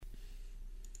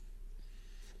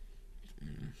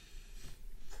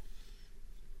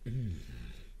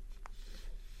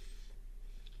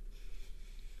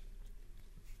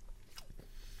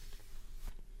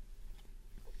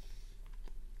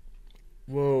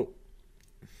Well,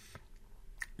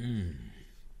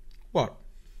 what?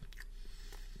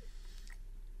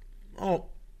 Oh,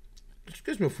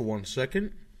 excuse me for 1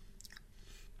 second.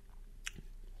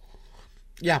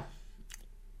 Yeah.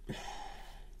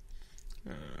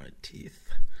 Teeth.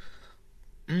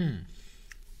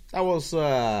 That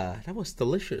was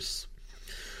delicious.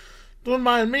 Don't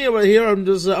mind me over here. I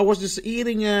was just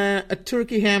eating a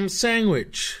turkey ham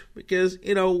sandwich because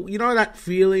you know that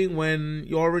feeling when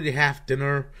you already have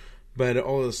dinner, but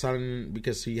all of a sudden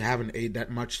because you haven't ate that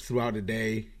much throughout the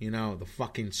day, the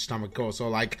fucking stomach goes so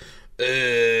like, and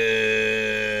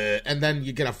then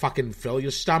you gotta fucking fill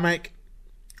your stomach.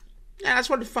 Yeah,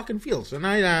 that's what it fucking feels. And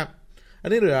I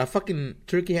did a fucking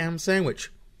turkey ham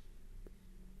sandwich.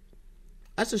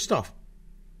 That's the stuff.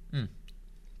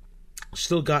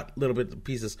 Still got little bit of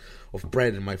pieces of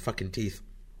bread in my fucking teeth.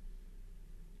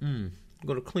 I'm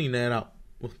gonna clean that up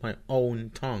with my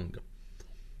own tongue.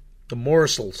 The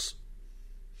morsels.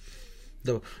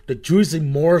 The juicy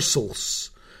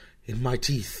morsels in my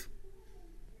teeth.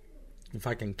 If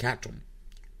I can catch them.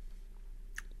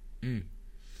 And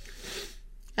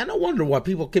I wonder why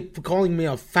people keep calling me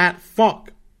a fat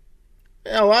fuck.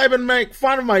 Hell, I even make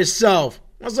fun of myself.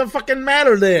 What's the fucking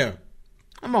matter there?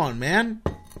 Come on, man.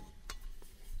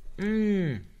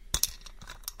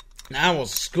 That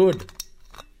was good.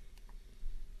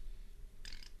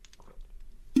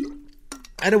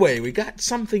 Anyway, we got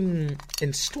something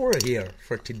in store here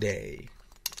for today.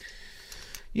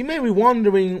 You may be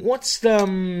wondering what's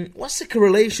the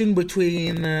correlation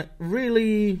between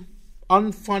really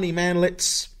unfunny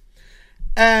manlets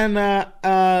and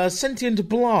sentient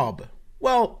blob.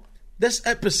 Well, this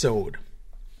episode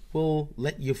will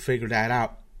let you figure that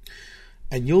out.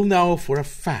 And you'll know for a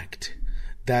fact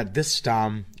that this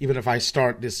time, even if I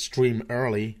start this stream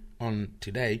early on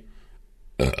today,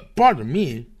 pardon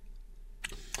me,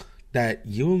 that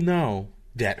you'll know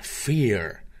that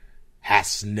fear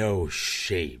has no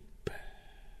shape.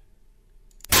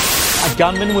 A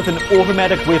gunman with an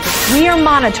automatic weapon. We are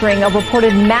monitoring a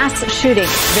reported mass shooting.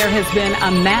 There has been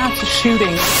a mass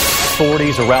shooting.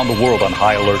 Authorities around the world on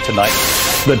high alert tonight.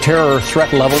 The terror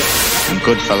threat level. And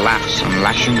good for laughs and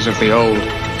lashings of the old,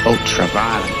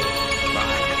 ultra-violent.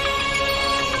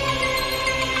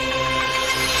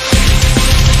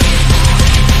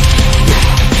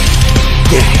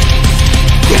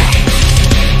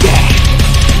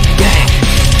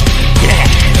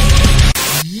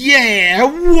 Yeah,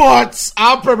 what's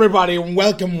up, everybody?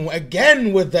 Welcome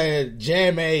again with the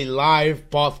JMA Live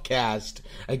podcast.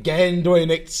 Again, doing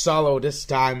it solo this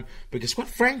time because, quite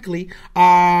frankly,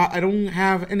 I don't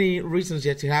have any reasons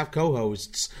yet to have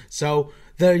co-hosts. So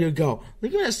there you go.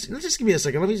 Let's just give me a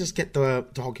second. Let me just get the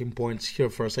talking points here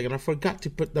for a second. I forgot to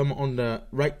put them on the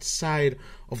right side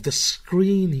of the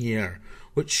screen here,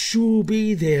 which should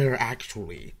be there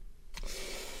actually.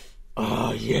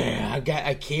 Oh yeah,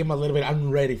 I came a little bit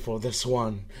unready for this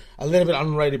one. A little bit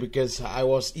unready because I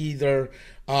was either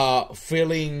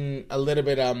feeling a little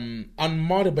bit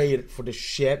unmotivated for the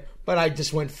shit, but I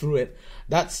just went through it.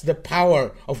 That's the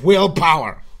power of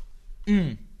willpower.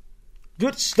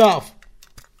 Good stuff.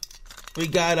 We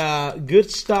got good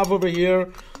stuff over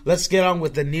here. Let's get on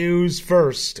with the news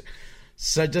first.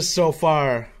 So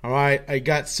far, alright, I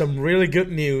got some really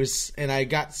good news, and I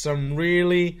got some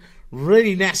really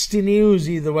nasty news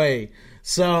either way.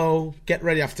 So, get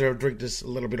ready after I drink this a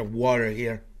little bit of water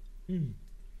here.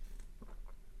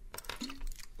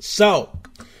 So,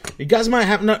 you guys might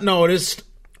have not noticed,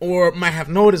 or might have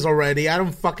noticed already, I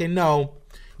don't fucking know.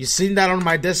 You've seen that on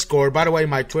my Discord. By the way,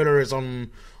 my Twitter is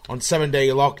on 7-day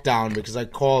lockdown because I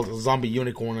called Zombie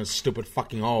Unicorn a stupid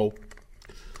fucking hoe.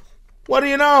 What do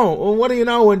you know? What do you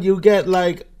know when you get,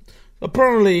 like,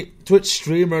 apparently Twitch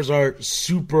streamers are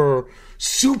super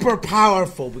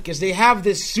powerful because they have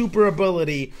this super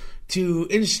ability to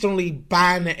instantly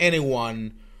ban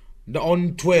anyone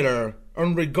on Twitter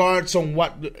regardless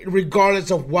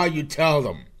of what you tell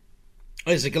them.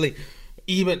 Basically,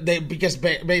 even because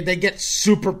they get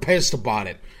super pissed about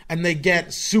it and they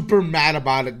get super mad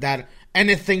about it that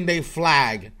anything they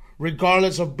flag,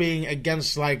 regardless of being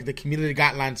against like the community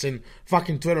guidelines in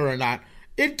fucking Twitter or not,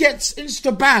 it gets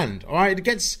insta banned. All right, it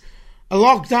gets a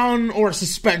lockdown or a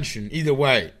suspension, either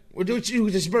way, which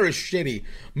is very shitty.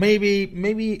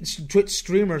 Maybe Twitch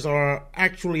streamers are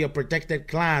actually a protected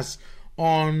class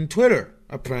on Twitter,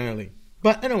 apparently.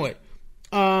 But anyway,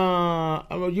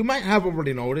 you might have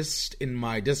already noticed in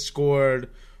my Discord,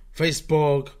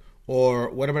 Facebook, or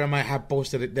whatever I might have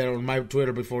posted it there on my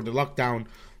Twitter before the lockdown,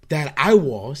 that I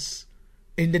was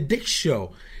in the Dick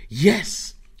Show.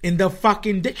 Yes, in the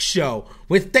fucking Dick Show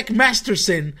with Dick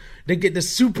Masterson, the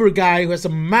super guy who has a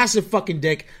massive fucking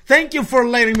dick. Thank you for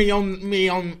letting me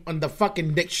on the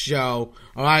fucking Dick Show.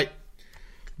 All right.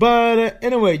 But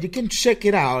anyway, you can check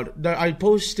it out. I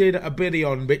posted a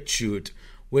video on BitChute,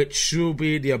 which should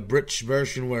be the abridged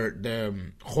version where the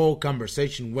whole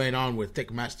conversation went on with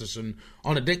Dick Masterson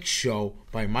on the Dick Show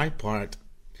by my part.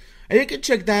 And you can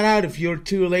check that out if you're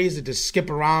too lazy to skip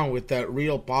around with that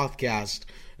real podcast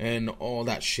and all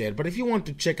that shit. But if you want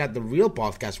to check out the real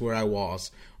podcast where I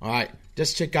was, alright,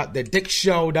 just check out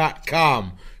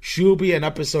thedickshow.com. Should be an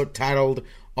episode titled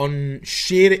On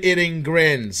Shit-Eating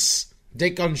Grins.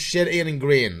 Dick on Shit-Eating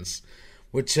Grins.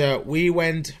 Which we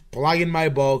went plugging my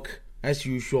book, as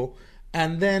usual,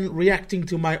 and then reacting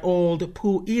to my old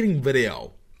poo-eating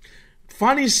video.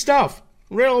 Funny stuff.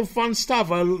 Real fun stuff.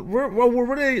 We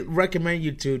really recommend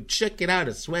you to check it out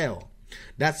as well.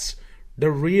 That's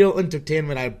the real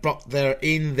entertainment I brought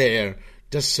in there,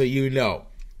 just so you know.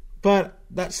 But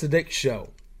that's the Dick Show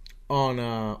on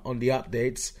the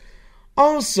updates.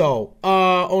 Also,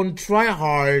 on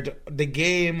Tryhard, the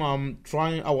game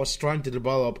I was trying to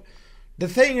develop. The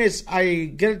thing is,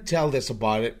 I gotta tell this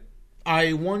about it.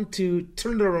 I want to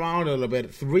turn it around a little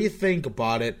bit, rethink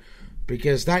about it,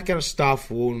 because that kind of stuff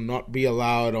will not be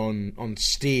allowed on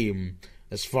Steam,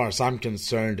 as far as I'm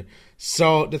concerned.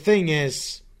 So the thing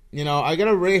is, I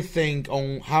gotta rethink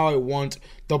on how I want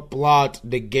the plot,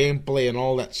 the gameplay, and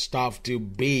all that stuff to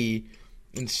be,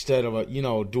 instead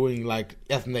of doing like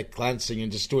ethnic cleansing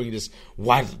and just doing this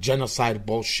white genocide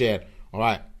bullshit. All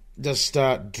right, just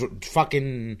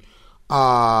fucking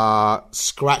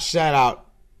scratch that out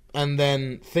and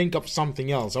then think of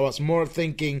something else. I was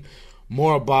thinking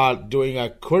more about doing a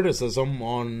criticism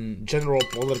on general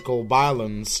political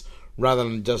violence rather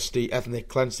than just the ethnic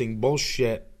cleansing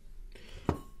bullshit,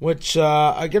 which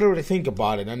I gotta really think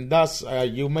about it. And thus,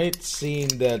 you may have seen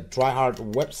the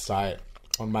Tryhard website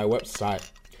on my website,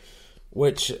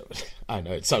 which, I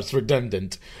know, it sounds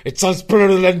redundant. It sounds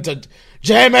pretty redundant.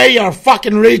 JMA, you're a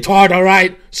fucking retard,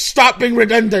 alright? Stop being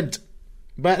redundant.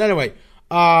 But anyway,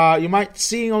 you might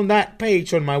see on that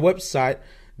page on my website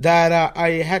that I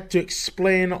had to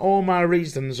explain all my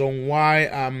reasons on why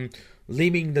I'm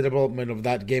leaving the development of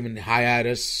that game in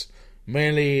hiatus.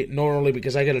 Mainly, not only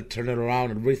because I gotta turn it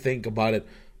around and rethink about it,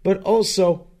 but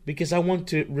also because I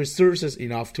want resources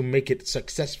enough to make it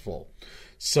successful.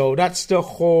 So that's the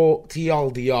whole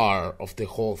TLDR of the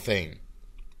whole thing.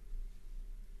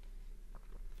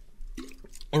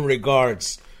 In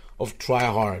regards of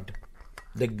Tryhard,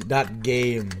 that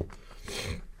game,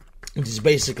 it is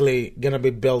basically gonna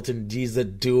be built in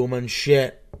Desert Doom and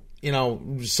shit.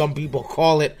 Some people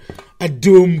call it a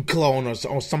Doom clone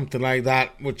or something like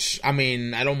that, which, I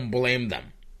don't blame them.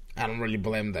 I don't really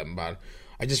blame them, but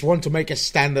I just want to make a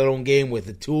standalone game with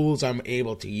the tools I'm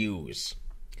able to use.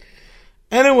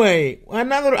 Anyway,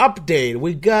 another update.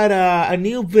 We got a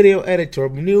new video editor,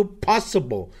 new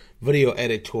possible video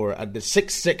editor at the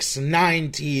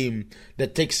 669 team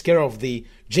that takes care of the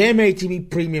JMA TV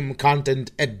Premium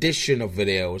Content edition of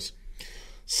videos.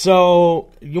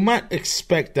 So you might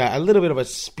expect a little bit of a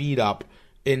speed up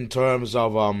in terms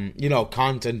of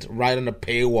content right on the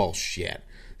paywall shit.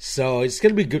 So it's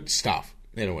gonna be good stuff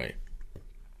anyway.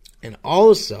 And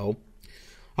also,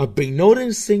 I've been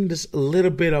noticing this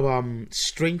little bit of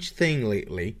strange thing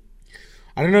lately.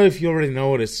 I don't know if you already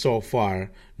noticed so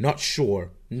far. Not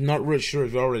sure. Not really sure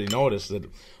if you already noticed it.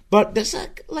 But there's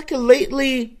like a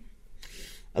lately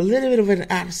a little bit of an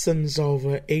absence of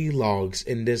A-logs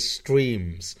in these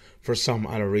streams for some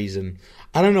other reason.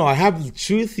 I don't know. I have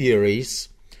two theories.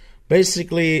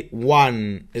 Basically,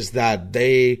 one is that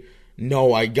they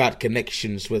know I got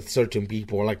connections with certain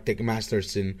people like Dick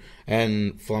Masterson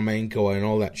and Flamenco and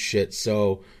all that shit.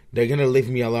 So they're gonna leave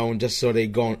me alone just so they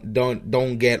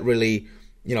don't get really,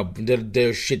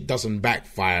 their shit doesn't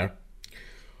backfire.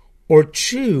 Or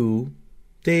two,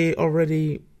 they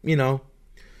already,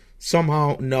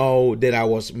 somehow know that I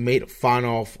was made fun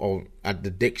of or at the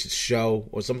Dick's show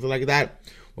or something like that,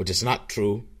 which is not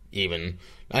true even.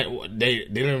 They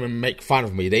didn't even make fun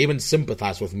of me. They even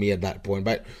sympathized with me at that point.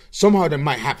 But somehow they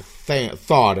might have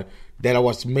thought that I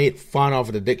was made fun of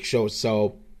at the Dick show.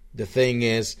 So the thing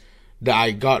is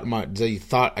that they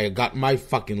thought I got my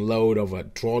fucking load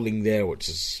of trolling there, which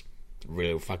is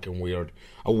really fucking weird.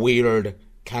 A weird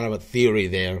kind of a theory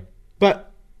there.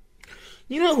 But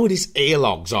you know who these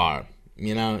A-logs are.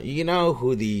 You know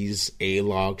who these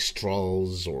A-logs,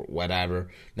 trolls, or whatever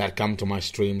that come to my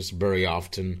streams very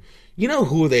often. You know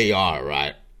who they are,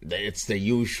 right? It's the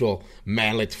usual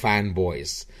Mallet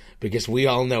fanboys. because we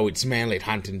all know it's manlet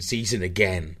hunting season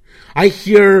again. I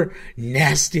hear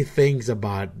nasty things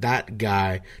about that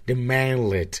guy, the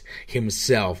manlet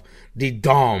himself, the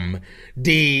Dom,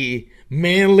 the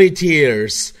manly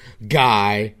tears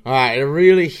guy. I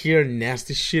really hear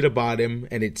nasty shit about him,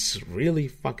 and it's really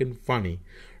fucking funny.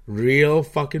 Real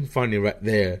fucking funny right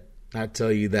there. I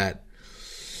tell you that.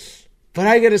 But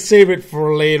I gotta save it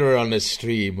for later on the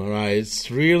stream, alright?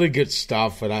 It's really good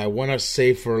stuff, and I wanna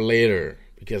save for later.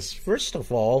 Because, first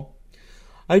of all,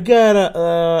 I got,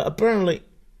 apparently,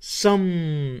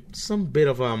 some bit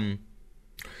of,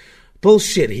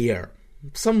 bullshit here.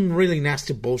 Some really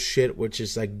nasty bullshit, which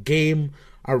is a game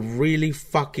I really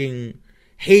fucking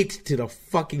hate to the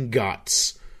fucking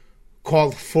guts,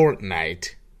 called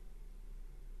Fortnite.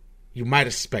 You might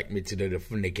expect me to do the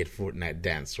naked Fortnite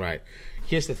dance, right?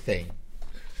 Here's the thing.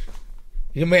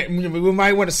 We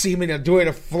might want to see me doing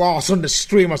a floss on the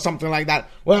stream or something like that.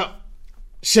 Well,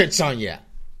 shit's on ya,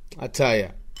 I tell ya.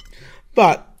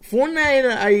 But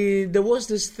Fortnite, there was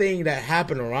this thing that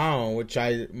happened around, which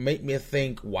made me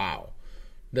think, wow,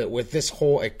 that with this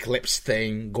whole eclipse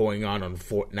thing going on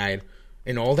Fortnite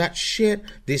and all that shit,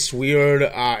 this weird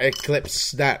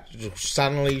eclipse that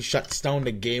suddenly shuts down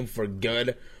the game for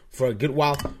good for a good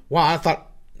while. Wow, I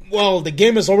thought, well, the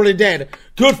game is already dead.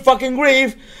 Good fucking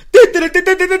grief.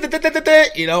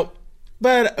 You know.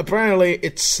 But apparently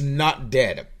it's not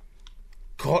dead.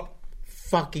 God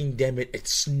fucking damn it,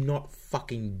 it's not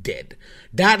fucking dead.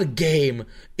 That game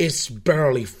is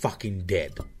barely fucking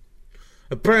dead.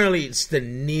 Apparently it's the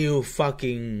new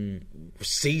fucking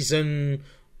season,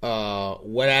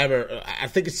 whatever. I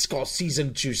think it's called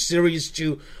Season 2, Series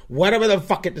 2, whatever the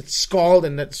fuck it's called,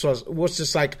 and that was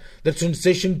just like the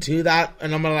transition to that,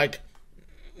 and I'm like,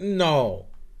 no,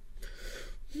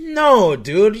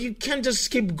 dude, you can't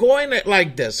just keep going it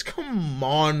like this. Come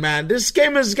on, man, this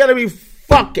game is gonna be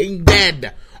fucking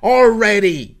dead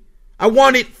already. I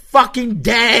want it fucking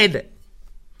dead,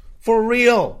 for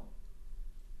real.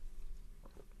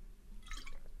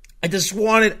 I just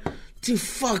want it to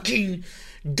fucking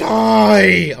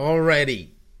die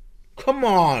already. Come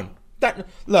on.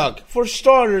 Look, for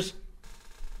starters,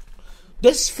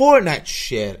 this Fortnite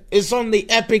shit is on the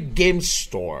Epic Games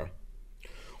Store,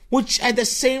 which at the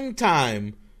same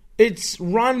time, it's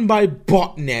run by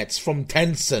botnets from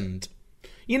Tencent.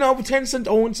 You know, Tencent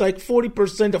owns like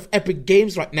 40% of Epic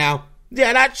Games right now.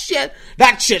 Yeah, that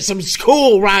shit's some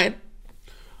cool, right?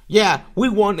 Yeah, we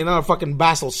want another fucking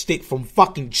vassal state from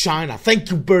fucking China.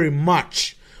 Thank you very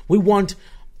much. We want,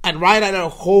 and right at our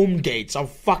home gates, a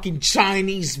fucking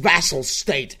Chinese vassal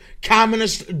state.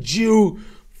 Communist Jew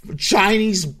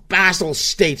Chinese vassal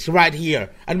state right here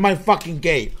at my fucking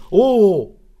gate.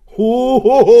 Oh,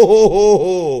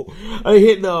 I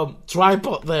hit the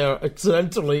tripod there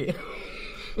accidentally.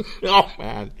 Oh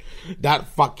man, that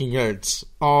fucking hurts.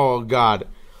 Oh god.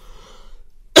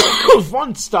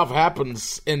 Fun stuff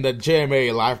happens in the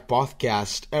JMA live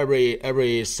podcast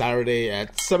every Saturday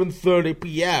at 7:30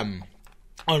 p.m.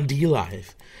 on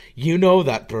DLive. You know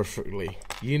that perfectly.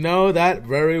 You know that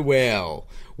very well.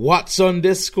 What's on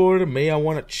Discord? May I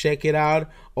want to check it out?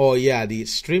 Oh yeah, the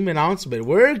stream announcement.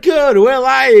 We're good. We're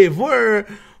live. We're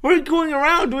going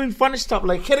around doing funny stuff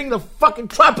like hitting the fucking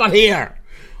tripod here.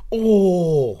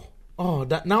 Oh,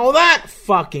 that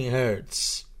fucking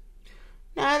hurts.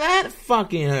 Now that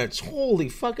fucking hurts. Holy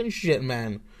fucking shit,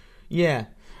 man. Yeah.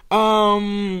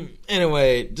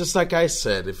 Anyway, just like I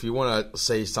said, if you want to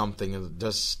say something,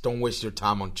 just don't waste your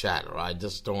time on chat, alright?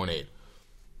 Just donate.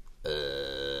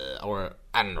 Or,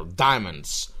 I don't know,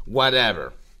 diamonds.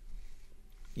 Whatever.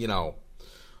 You know.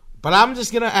 But I'm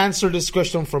just gonna answer this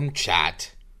question from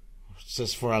chat.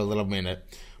 Just for a little minute.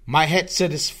 My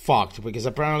headset is fucked because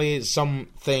apparently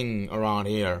something around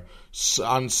here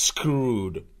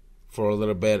unscrewed for a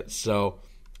little bit. So,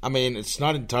 I mean, it's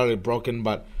not entirely broken,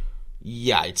 but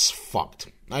yeah, it's fucked.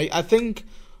 I think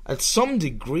at some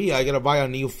degree I gotta buy a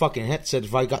new fucking headset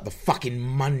if I got the fucking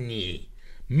money.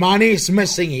 Money's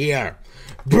missing here.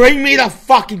 Bring me the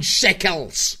fucking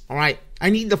shekels. Alright? I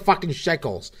need the fucking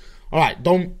shekels. Alright,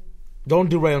 don't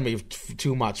derail me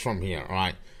too much from here,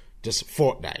 alright? Just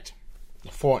Fortnite.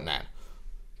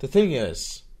 The thing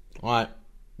is, alright,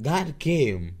 that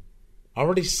game, I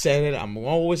already said it, I'm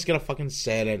always gonna fucking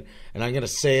say it, and I'm gonna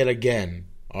say it again,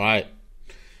 alright?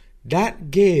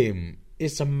 That game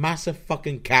is a massive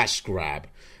fucking cash grab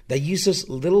that uses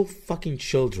little fucking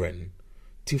children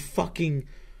to fucking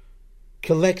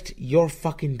collect your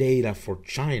fucking data for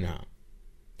China.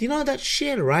 Do you know that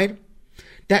shit, right?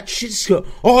 That shit's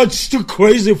it's too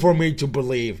crazy for me to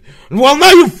believe. Well,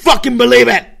 now you fucking believe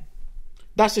it!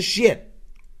 That's the shit.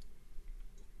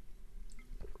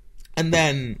 And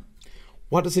then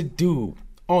What does it do?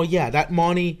 Oh yeah, that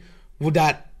money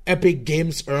that Epic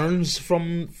Games earns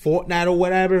from Fortnite or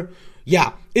whatever,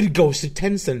 yeah, it goes to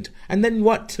Tencent. And then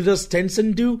what does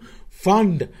Tencent do?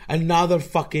 Fund another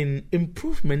fucking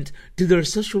improvement to their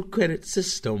social credit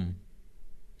system.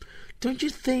 Don't you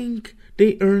think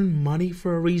they earn money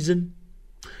for a reason?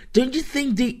 Don't you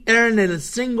think they earn a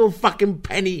single fucking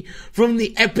penny from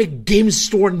the Epic Games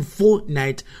Store in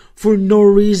Fortnite for no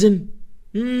reason?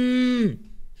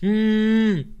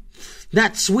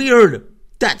 That's weird.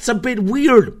 That's a bit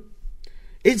weird.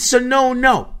 It's a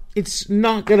no. It's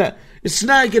not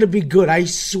gonna be good, I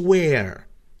swear.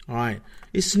 Alright?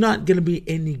 It's not gonna be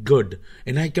any good.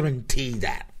 And I guarantee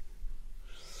that.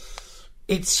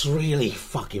 It's really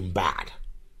fucking bad.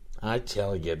 I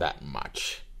tell you that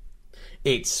much.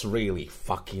 It's really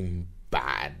fucking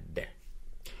bad.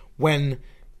 When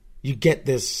you get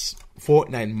this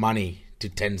Fortnite money to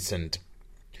Tencent.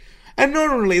 And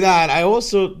not only that, I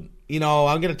also,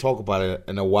 I'm going to talk about it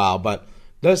in a while, but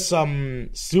there's some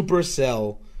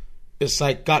Supercell. It's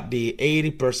like got the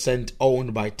 80%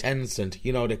 owned by Tencent,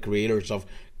 the creators of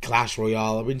Clash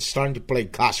Royale. I've been starting to play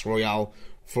Clash Royale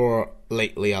for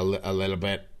lately a little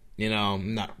bit.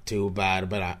 Not too bad,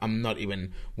 but I'm not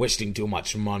even wasting too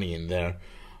much money in there.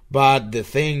 But the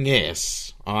thing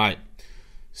is, alright,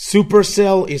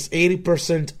 Supercell is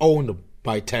 80% owned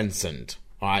by Tencent,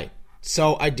 alright?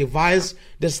 So I devised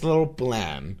this little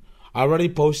plan. I already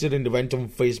posted an event on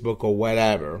Facebook or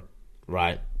whatever,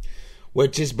 right?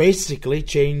 Which is basically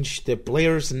change the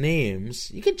players' names.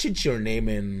 You can change your name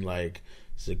in like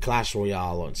Clash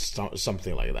Royale or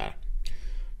something like that.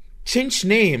 Change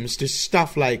names to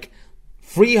stuff like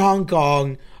Free Hong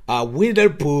Kong, Winnie the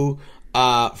Pooh,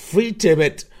 Free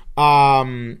Tibet,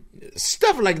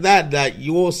 stuff like that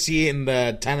you will see in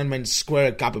the Tiananmen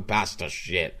Square copy pasta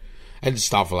shit and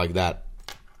stuff like that.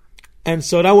 And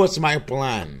so that was my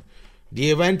plan.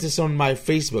 The event is on my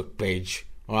Facebook page,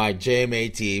 alright,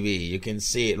 JMA TV. You can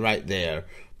see it right there,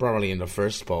 probably in the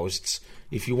first posts.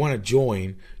 If you want to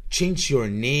join, change your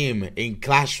name in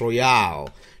Clash Royale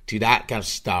to that kind of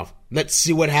stuff. Let's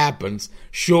see what happens.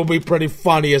 She'll be pretty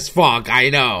funny as fuck, I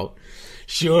know.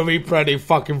 She'll be pretty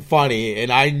fucking funny,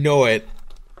 and I know it.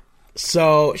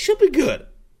 So, she'll be good.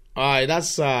 Alright,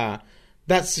 that's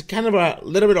kind of a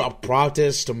little bit of a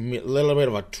protest, a little bit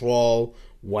of a troll,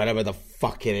 whatever the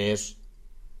fuck it is.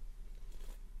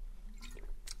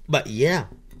 But yeah,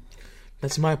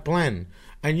 that's my plan.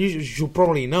 And you should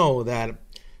probably know that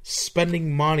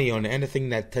spending money on anything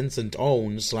that Tencent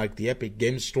owns, like the Epic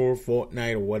Games Store,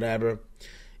 Fortnite, or whatever,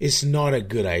 is not a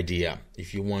good idea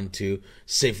if you want to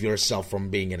save yourself from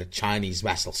being in a Chinese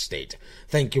vassal state.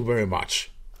 Thank you very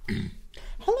much.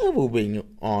 How long have we been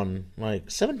on? Like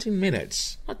 17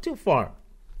 minutes. Not too far.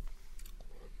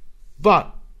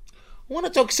 But I want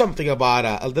to talk something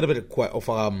about a little bit of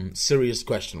a serious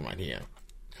question right here,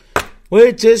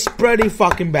 which is pretty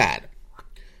fucking bad.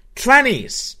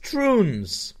 Trannies,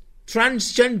 troons,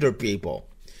 transgender people.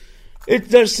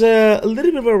 There's a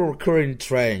little bit of a recurring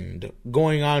trend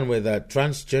going on with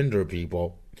transgender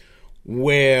people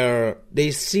where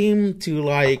they seem to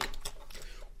like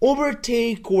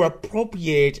overtake or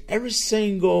appropriate every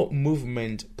single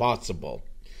movement possible.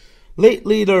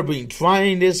 Lately, they've been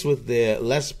trying this with the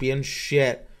lesbian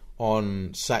shit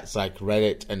on sites like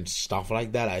Reddit and stuff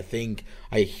like that. I think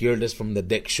I hear this from the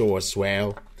Dick Show as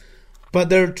well. But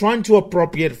they're trying to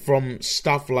appropriate from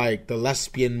stuff like the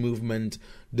lesbian movement,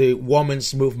 the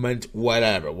woman's movement,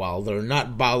 whatever, while they're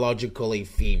not biologically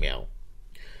female.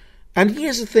 And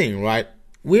here's the thing, right?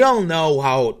 We all know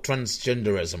how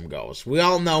transgenderism goes. We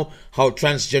all know how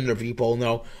transgender people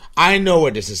know. I know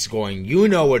where this is going. You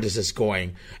know where this is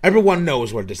going. Everyone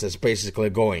knows where this is basically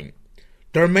going.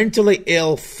 They're mentally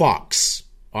ill fucks,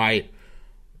 right?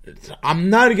 I'm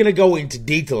not going to go into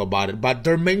detail about it, but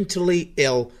they're mentally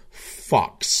ill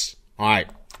fucks, alright?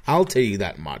 I'll tell you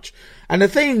that much. And the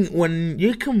thing, when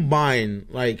you combine,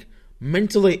 like,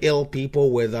 mentally ill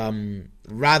people with,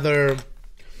 rather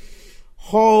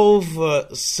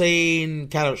sane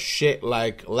kind of shit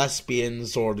like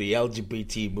lesbians or the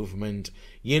LGBT movement,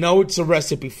 it's a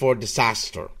recipe for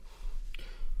disaster.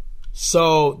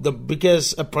 So,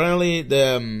 because apparently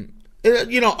a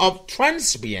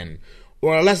transbian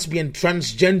or a lesbian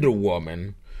transgender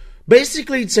woman,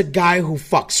 basically it's a guy who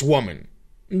fucks woman.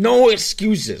 No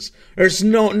excuses. There's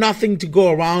nothing to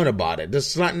go around about it.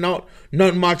 There's not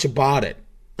much about it.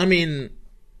 I mean,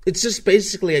 it's just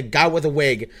basically a guy with a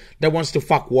wig that wants to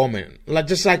fuck woman,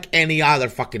 just like any other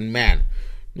fucking man.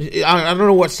 I don't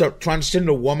know what's the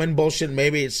transgender woman bullshit.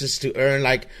 Maybe it's just to earn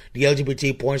like the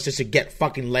LGBT points just to get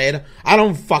fucking laid. I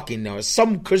don't fucking know. It's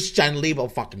some Christian liberal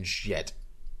fucking shit.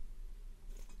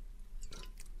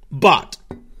 But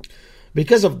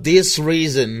because of this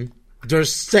reason, their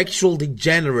sexual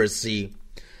degeneracy,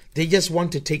 they just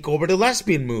want to take over the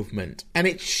lesbian movement. And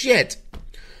it's shit.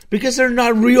 Because they're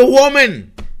not real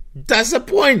women. That's the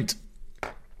point.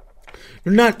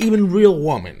 They're not even real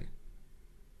women.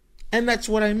 And that's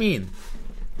what I mean.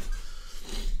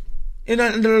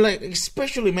 And they're like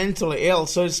especially mentally ill,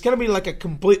 so it's gonna be like a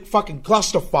complete fucking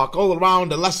clusterfuck all around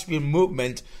the lesbian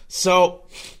movement. So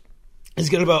it's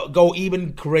gonna go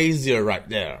even crazier right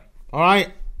there.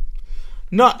 Alright?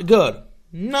 Not good.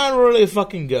 Not really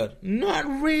fucking good. Not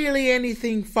really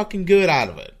anything fucking good out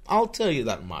of it. I'll tell you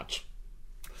that much.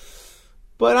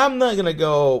 But I'm not gonna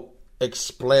go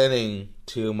explaining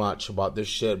too much about this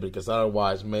shit, because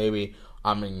otherwise maybe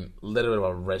I'm in a little bit of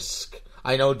a risk.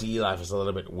 I know DLive is a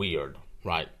little bit weird,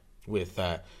 right? With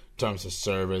terms of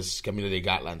service, community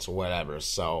guidelines, or whatever.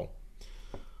 So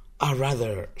I'd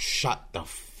rather shut the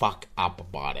fuck up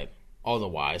about it.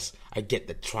 Otherwise, I get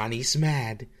the trannies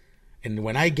mad. And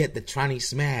when I get the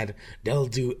trannies mad, they'll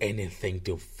do anything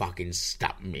to fucking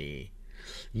stop me.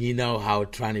 You know how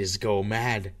trannies go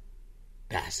mad?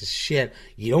 That's the shit.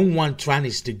 You don't want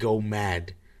trannies to go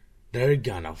mad. They're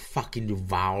gonna fucking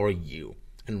devour you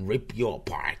and rip you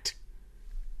apart.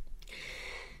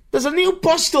 There's a new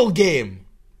Postal game.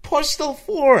 Postal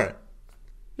 4.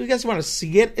 You guys want to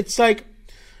see it? It's like,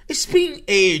 it's been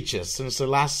ages since the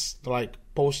last, like,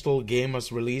 Postal game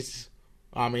was released.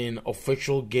 I mean,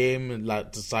 official game, like,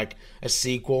 it's like a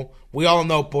sequel. We all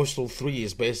know Postal 3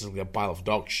 is basically a pile of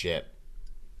dog shit.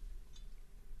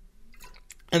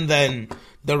 And then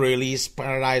the release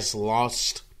Paradise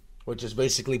Lost, which is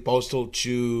basically Postal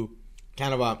 2,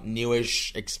 kind of a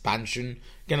newish expansion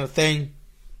kind of thing.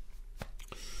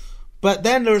 But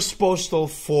then there's Postal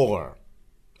 4.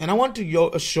 And I want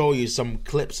to show you some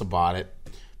clips about it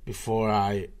before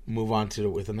I move on to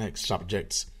with the next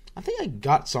subjects. I think I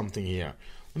got something here.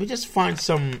 Let me just find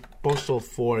some Postal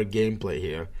 4 gameplay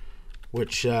here.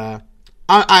 Which, I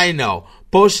know.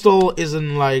 Postal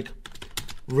isn't, like,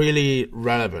 really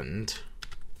relevant.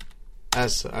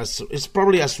 As it's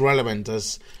probably as relevant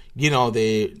as, you know,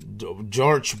 the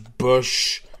George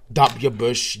Bush, W.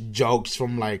 Bush jokes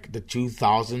from, like, the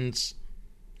 2000s.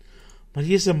 But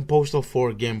here's some Postal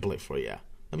 4 gameplay for you.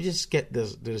 Let me just get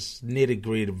this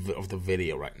nitty-gritty of the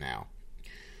video right now.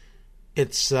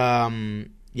 It's,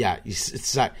 yeah,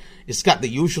 it's got the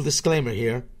usual disclaimer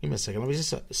here. Give me a second. Let me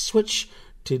just switch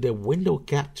to the window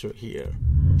capture here.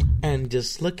 And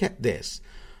just look at this.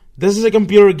 This is a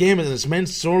computer game and it's meant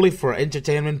solely for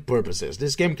entertainment purposes.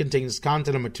 This game contains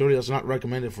content and materials not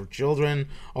recommended for children.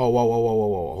 Oh,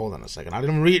 whoa. Hold on a second. I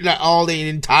didn't read all the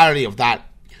entirety of that.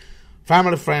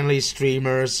 Family-friendly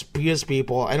streamers, PS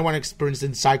people, anyone experienced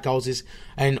in psychosis,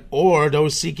 and or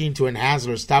those seeking to enhance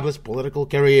or establish political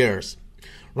careers.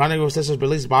 Running with sisters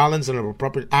believes violence and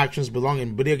inappropriate actions belong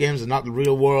in video games and not the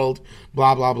real world.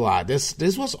 Blah blah blah. This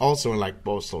was also in like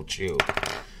Postal 2.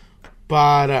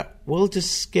 But we'll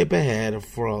just skip ahead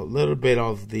for a little bit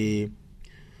of the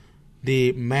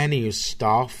menu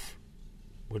stuff,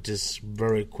 which is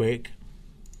very quick.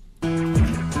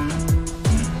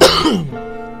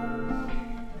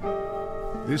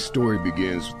 This story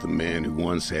begins with the man who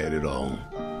once had it all.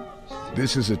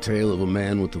 This is a tale of a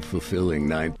man with a fulfilling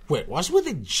night. Wait, what's with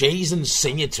the Jason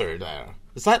signature there?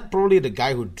 Is that probably the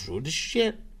guy who drew this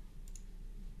shit?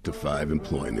 To 5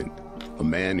 employment. A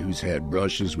man who's had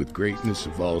brushes with greatness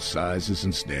of all sizes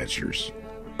and statures.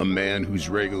 A man who's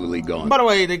regularly gone. By the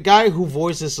way, the guy who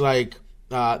voices like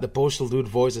the Postal Dude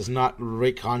voice is not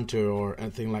Rick Hunter or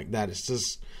anything like that. It's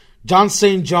just John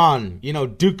St. John, you know,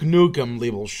 Duke Nukem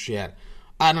level shit.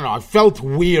 I don't know, I felt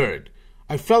weird.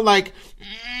 I felt like,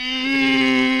 maybe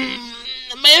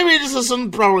this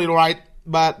isn't probably right,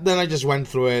 but then I just went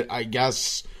through it, I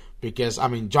guess, because, I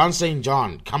mean, John St.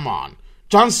 John, come on.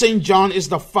 John St. John is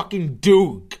the fucking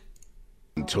Duke.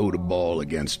 And towed a ball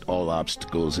against all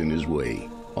obstacles in his way.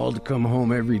 All to come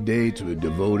home every day to a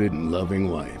devoted and loving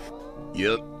wife.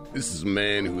 Yep, this is a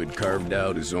man who had carved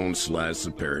out his own slice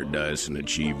of paradise and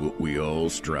achieved what we all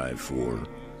strive for,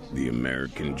 the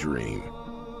American dream.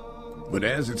 But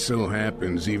as it so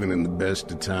happens, even in the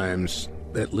best of times,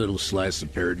 that little slice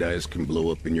of paradise can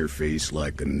blow up in your face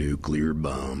like a nuclear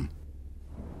bomb.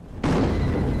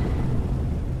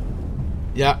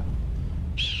 Yeah.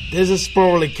 This is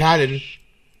probably canon.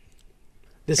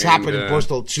 This happened in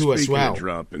Postal 2 as well. Speaking of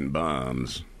dropping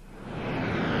bombs.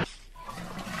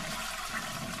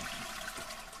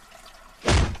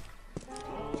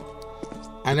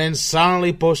 And then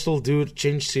suddenly Postal Dude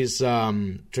changed his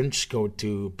trench coat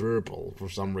to purple for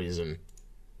some reason.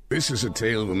 This is a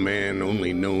tale of a man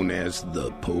only known as the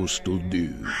Postal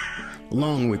Dude,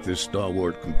 along with his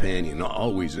stalwart companion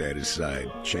always at his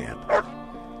side, Champ.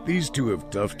 These two have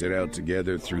toughed it out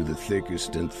together through the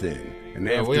thickest and thin, and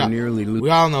after nearly... We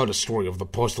all know the story of the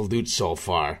Postal Dude so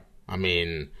far. I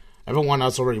mean, everyone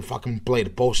else already fucking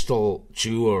played Postal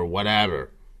 2 or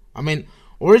whatever. I mean,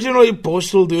 originally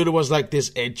Postal Dude was like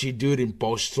this edgy dude in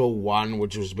Postal 1,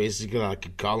 which was basically like a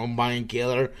Columbine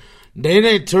killer. Then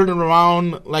they turned it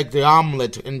around like the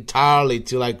omelet entirely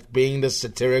to like being the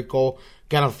satirical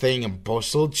kind of thing in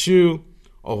Postal 2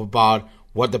 of about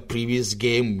what the previous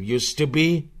game used to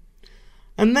be.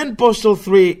 And then Postal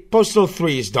 3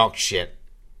 is dog shit.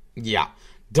 Yeah.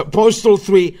 The Postal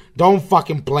 3, don't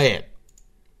fucking play it.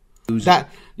 That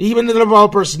even the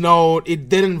developers know it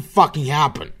didn't fucking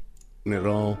happen. At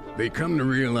all, they come to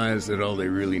realize that all they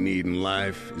really need in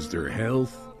life is their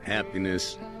health,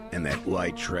 happiness, and that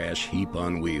white trash heap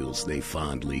on wheels they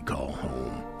fondly call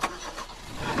home.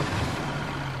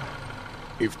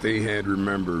 If they had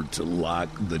remembered to lock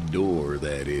the door,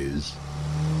 that is.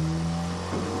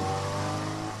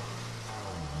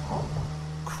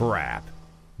 Crap.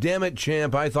 Damn it,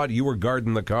 Champ, I thought you were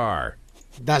guarding the car.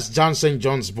 That's John St.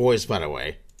 John's voice, by the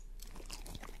way.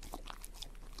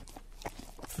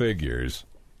 Figures.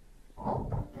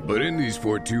 But in these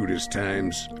fortuitous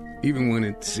times, even when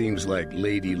it seems like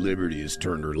Lady Liberty has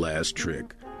turned her last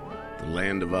trick, the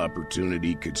land of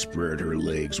opportunity could spread her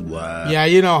legs wide. Yeah,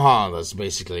 you know how this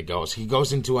basically goes. He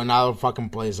goes into another fucking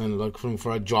place and looking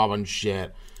for a job and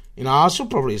shit. You know, I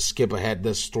should probably skip ahead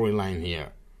this storyline here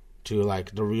to,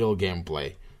 like, the real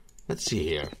gameplay. Let's see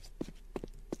here.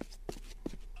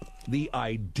 The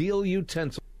ideal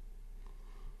utensil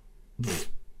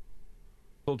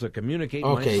to communicate.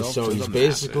 Okay, myself so to he's the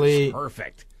basically masses.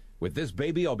 Perfect. With this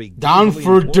baby, I'll be down gainfully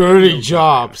for employed dirty in no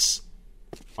jobs.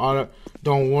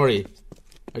 Don't worry.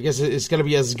 I guess it's gonna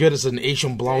be as good as an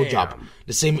Asian blowjob.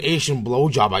 The same Asian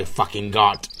blowjob I fucking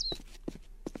got.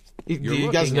 Do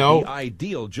you guys know? The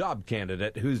ideal job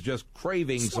candidate who's just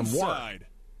craving some work.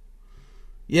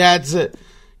 Yeah,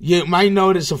 you might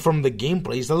notice from the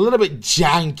gameplay, it's a little bit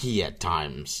janky at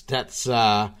times.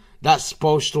 That's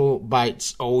Postal by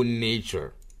its own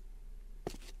nature.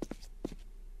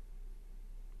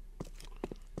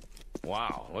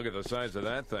 Wow, look at the size of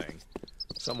that thing.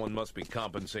 Someone must be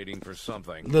compensating for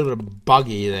something. A little bit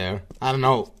buggy there. I don't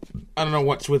know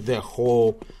what's with the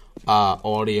whole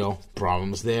audio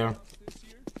problems there.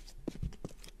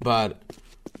 But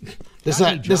there's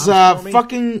a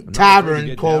fucking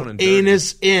tavern called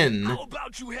Anus Inn. How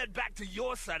about you head back to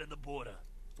your side of the border?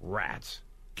 Rats.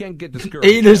 Can't get discouraged.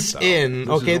 Anus Inn.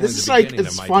 Okay, this is like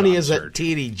as funny as a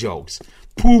TD jokes.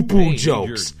 Poo-poo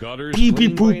jokes.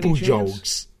 Pee-pee poo-poo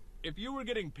jokes. If you were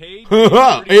getting paid...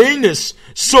 Anus!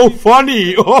 So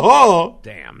funny!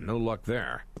 Damn, no luck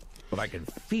there. But I can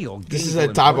feel... This is a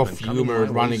type of humor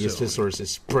Running His Scissors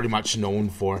is pretty much known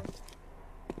for.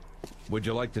 Would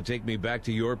you like to take me back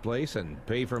to your place and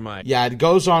pay for my... Yeah, it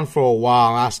goes on for a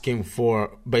while, asking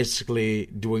for basically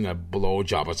doing a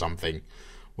blowjob or something.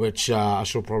 Which I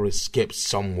should probably skip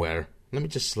somewhere. Let me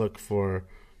just look for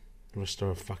the rest of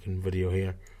the fucking video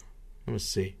here. Let me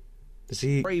see. Is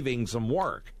he... craving some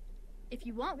work? If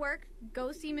you want work,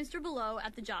 go see Mr. Below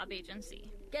at the job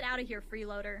agency. Get out of here,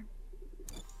 freeloader.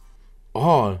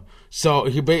 Oh, so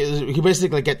he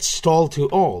basically gets stalled to,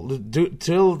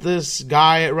 till this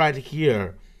guy right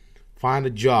here find a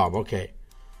job. Okay.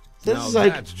 This is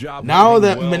like, now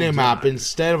the minimap,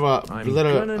 instead of a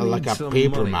little, like a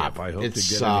paper map,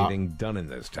 it's a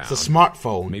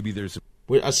smartphone. Maybe there's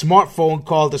with a smartphone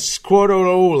called the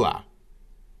Squirtorola.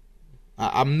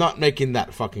 I'm not making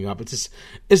that fucking up. It's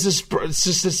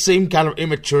just the same kind of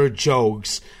immature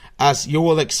jokes as you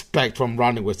will expect from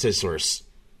Running with Scissors.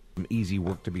 Some easy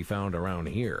work to be found around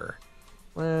here.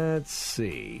 Let's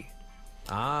see.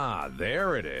 Ah,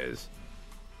 there it is.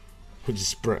 Which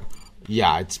is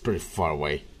yeah, it's pretty far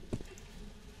away.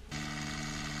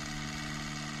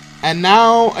 And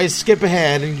now I skip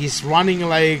ahead and he's running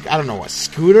like, I don't know, a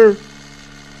scooter?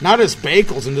 Now there's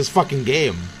bagels in this fucking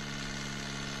game.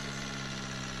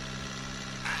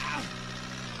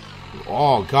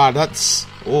 Oh god, that's...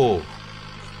 Oh.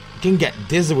 You can get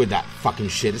dizzy with that fucking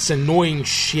shit. It's annoying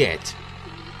shit.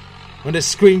 When the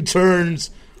screen turns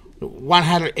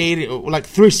 180, like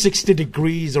 360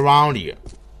 degrees around you.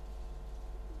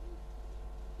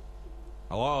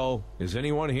 Hello? Is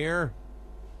anyone here?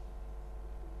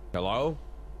 Hello?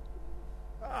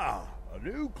 Ah, a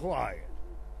new client.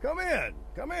 Come in.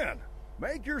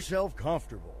 Make yourself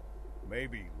comfortable.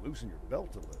 Maybe loosen your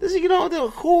belt a little. This, you know, the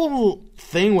whole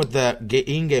thing with the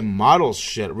in-game models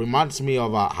shit reminds me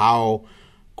of how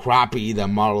crappy the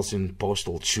models in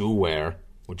Postal 2 were,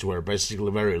 which were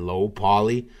basically very low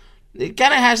poly. It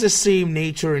kind of has the same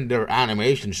nature in their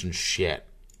animations and shit.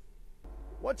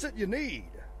 What's it you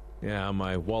need? Yeah,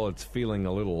 my wallet's feeling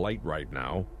a little light right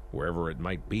now, wherever it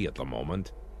might be at the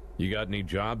moment. You got any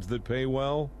jobs that pay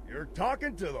well? You're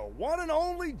talking to the one and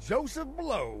only Joseph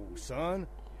Blow, son.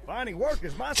 Finding work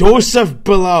is my... Joseph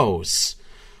Blows.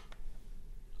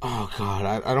 Oh,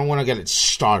 God, I don't want to get it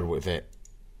started with it.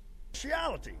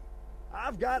 Speciality.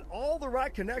 I've got all the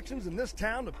right connections in this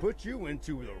town to put you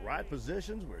into the right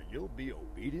positions where you'll be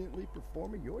obediently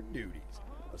performing your duties.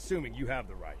 Assuming you have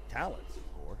the right talents,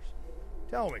 of course.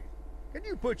 Tell me, can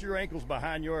you put your ankles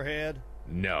behind your head?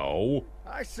 No.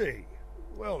 I see.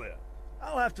 Well then,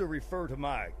 I'll have to refer to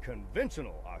my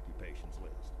conventional occupations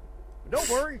list. But don't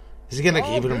worry. Is he gonna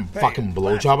give him a fucking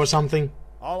blowjob or something?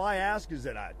 All I ask is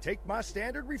that I take my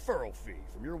standard referral fee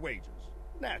from your wages.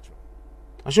 Naturally.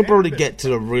 I should probably get to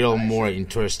the real, more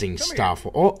interesting stuff.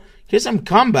 Oh, here's some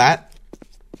combat.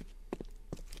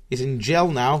 He's in jail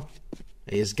now.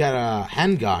 He's got a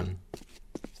handgun.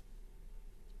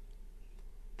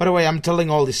 By the way, I'm telling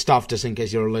all this stuff just in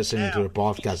case you're listening to the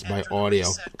podcast by audio.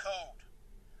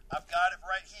 I've got it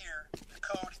right here. The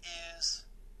code is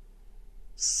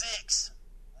 6,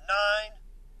 9,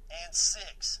 and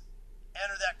 6.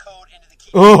 Enter that code into the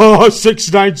key. Oh,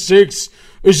 696.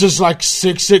 It's just like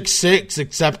 666,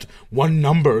 except one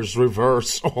number is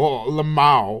reverse. Oh,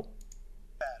 Lamau.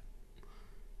 Wait.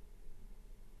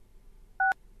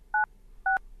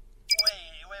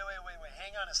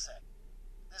 Hang on a sec.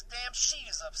 This damn sheet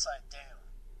is upside down.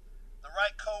 The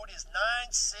right code is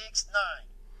 969.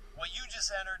 What you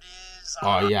just entered is...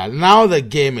 Oh, yeah. Now the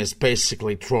game is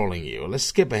basically trolling you. Let's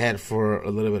skip ahead for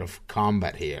a little bit of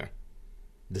combat here.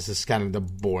 This is kind of the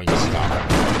boring stuff.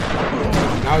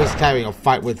 Now he's having a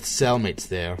fight with cellmates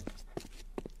there.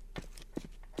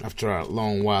 After a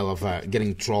long while of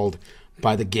getting trolled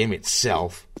by the game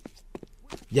itself.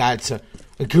 Yeah, it's a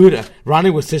good...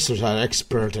 Ronnie with Sisters are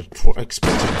expert at trolling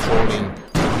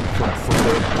from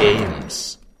their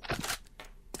games.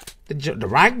 The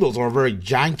ragdolls are very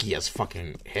janky as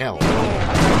fucking hell.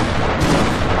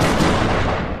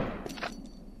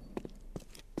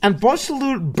 And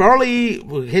Postal barely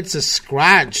hits a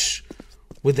scratch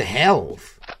with the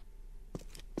health.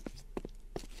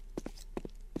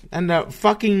 And the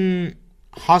fucking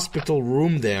hospital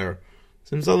room there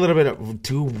seems a little bit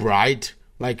too bright.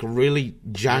 Like really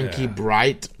janky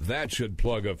bright. That should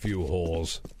plug a few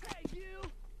holes.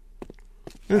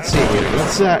 Let's see here.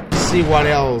 Let's see what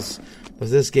else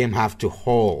does this game have to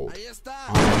hold. This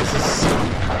is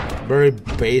very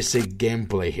basic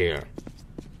gameplay here.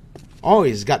 Oh,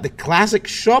 he's got the classic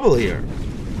shovel here.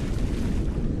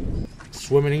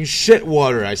 Swimming in shit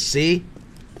water, I see.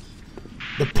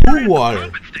 The pool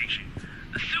water.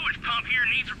 The sewage pump here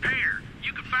needs repair.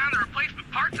 You can find the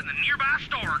replacement parts in the nearby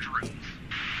storage rooms.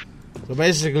 So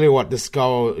basically what this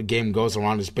game goes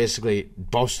around is basically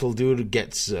Postal dude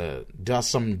does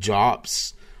some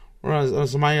jobs. Or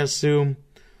as I might assume.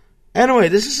 Anyway,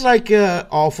 this is like an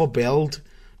alpha build.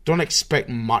 Don't expect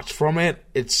much from it.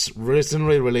 It's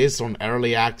recently released on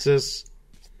early access.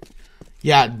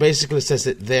 Yeah, it basically says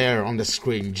it there on the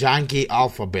screen. Janky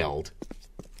alpha build.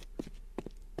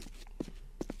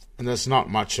 And there's not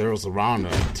much else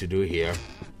around to do here.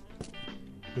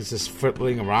 It's just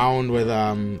fiddling around with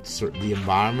the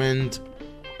environment.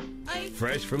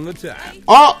 Fresh from the tap.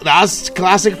 Oh, that's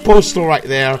classic Postal right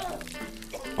there.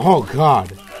 Oh,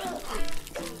 God.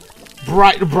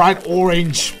 Bright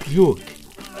orange puke.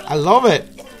 I love it.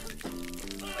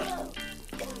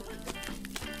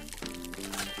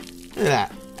 Look at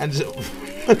that. And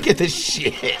look at this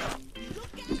shit.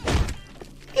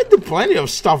 Get the plenty of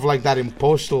stuff like that in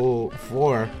Postal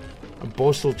 4 and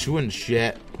Postal 2 and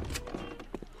shit.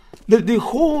 The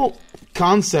whole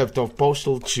concept of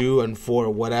Postal 2 and 4 or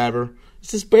whatever,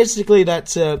 it's just basically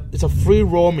that it's a free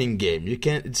roaming game.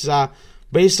 It's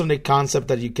based on the concept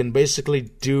that you can basically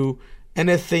do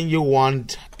anything you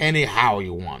want, anyhow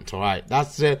you want, alright?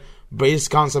 That's the base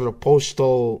concept of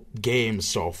Postal games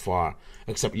so far.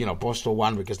 Except, Postal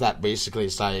 1, because that basically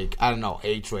is like, I don't know,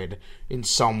 hatred in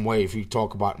some way if you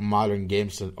talk about modern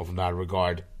games of that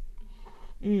regard.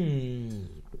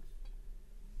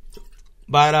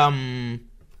 But,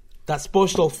 that's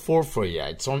Postal 4 for you.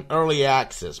 It's on early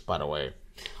access, by the way.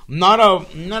 I'm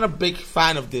not a big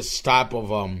fan of this type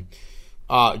of,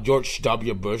 George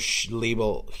W. Bush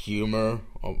label humor,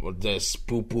 or this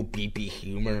poo-poo pee-pee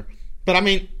humor. But I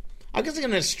mean, I guess I'm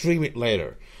gonna stream it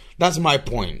later. That's my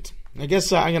point. I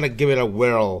guess I'm gonna give it a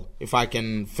whirl if I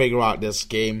can figure out this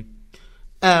game.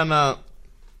 And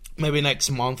maybe next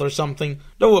month or something.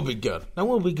 That will be good. That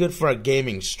will be good for a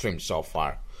gaming stream so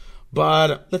far.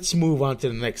 But let's move on to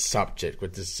the next subject,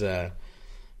 which is the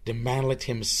manlet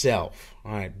himself.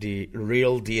 All right, the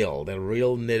real deal, the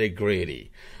real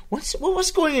nitty-gritty. What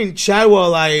was going in chat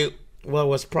while I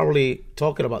was probably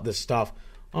talking about this stuff?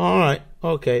 All right,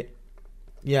 okay,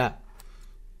 yeah.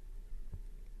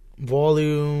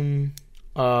 Volume,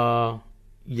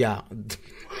 yeah.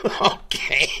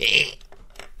 Okay.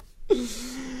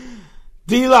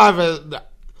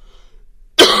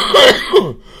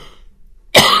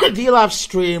 D-Live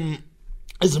stream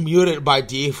is muted by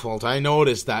default. I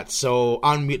noticed that, so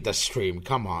unmute the stream.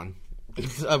 Come on.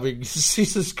 I mean,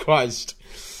 Jesus Christ.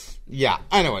 Yeah,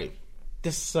 anyway.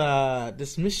 This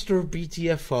Mr.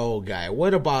 BTFO guy,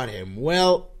 what about him?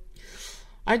 Well,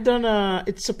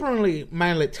 it's apparently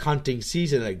manlet hunting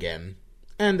season again.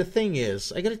 And the thing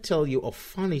is, I gotta tell you a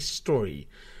funny story.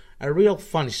 A real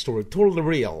funny story, totally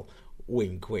real.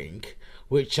 Wink, wink.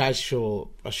 Which I should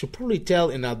probably tell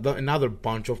in another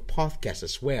bunch of podcasts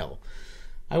as well.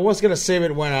 I was gonna save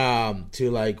it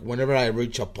whenever I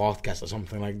reach a podcast or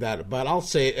something like that, but I'll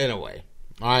say it anyway.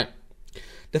 All right.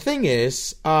 The thing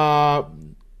is, Mr.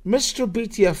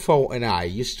 BTFO and I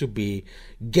used to be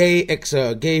gay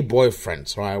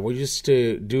boyfriends. Right? We used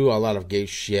to do a lot of gay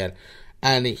shit,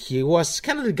 and he was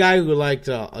kind of the guy who liked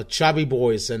chubby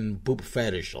boys and poop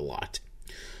fetish a lot.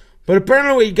 But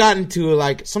apparently we got into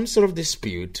some sort of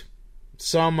dispute,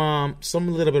 some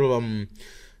little bit of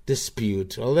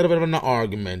dispute, a little bit of an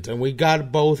argument, and we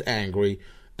got both angry,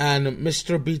 and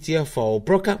Mr. BTFO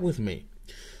broke up with me.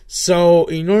 So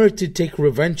in order to take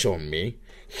revenge on me,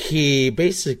 he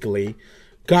basically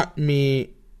got me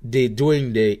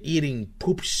doing the eating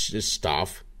poop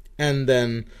stuff, and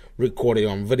then recording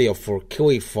on video for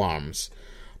Kiwi Farms.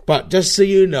 But just so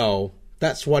you know,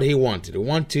 that's what he wanted. He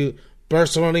wanted to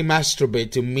personally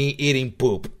masturbate to me eating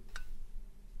poop.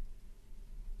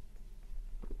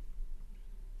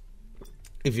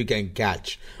 If you can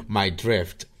catch my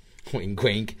drift. Wink,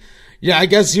 wink. Yeah, I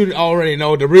guess you already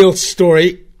know the real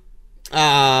story.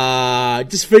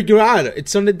 Just figure out.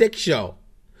 It's on the Dick Show.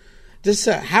 Just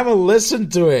have a listen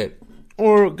to it.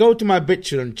 Or go to my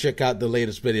BitChute and check out the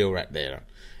latest video right there.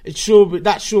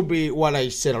 That should be what I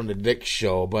said on the Dick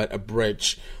Show, but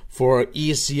abridged for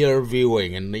easier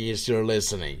viewing and easier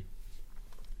listening.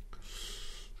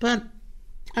 But,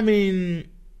 I mean,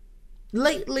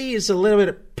 lately it's a little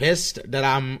bit pissed that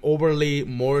I'm overly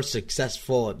more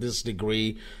successful at this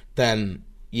degree than,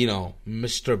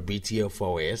 Mr.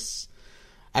 BTFO is.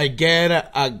 I'm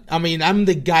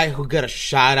the guy who got a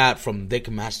shout out from Dick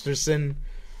Masterson,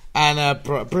 and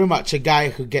pretty much a guy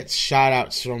who gets shout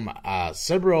outs from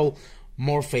several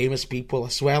more famous people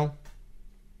as well.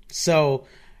 So,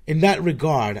 in that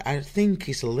regard, I think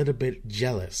he's a little bit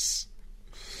jealous.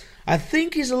 How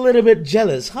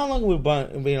long have we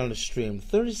been on the stream?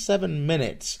 37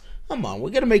 minutes. Come on,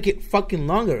 we gotta make it fucking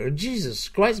longer. Jesus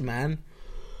Christ, man.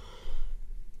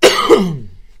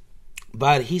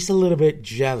 But he's a little bit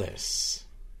jealous.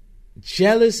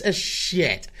 Jealous as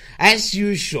shit. As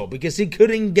usual, because he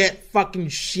couldn't get fucking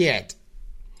shit.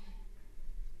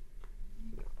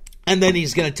 And then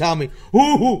he's gonna tell me,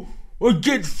 ooh, I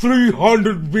get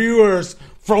 300 viewers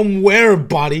from where,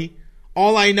 buddy?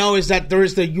 All I know is that there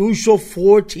is the usual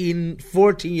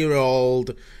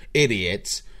 14-year-old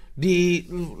idiots, the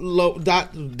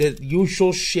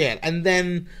usual shit, and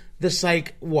then there's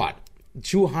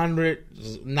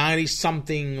 290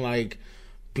 something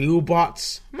view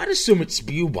bots. I might assume it's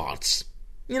view bots.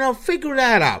 Figure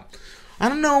that out. I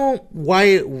don't know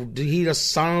why he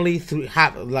just suddenly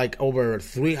have over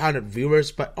 300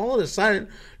 viewers, but all of a sudden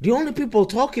the only people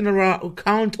talking around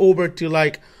count over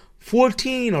to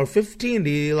 14 or 15,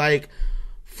 the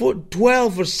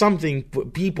 12 or something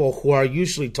people who are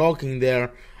usually talking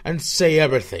there and say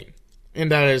everything,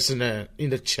 and that is in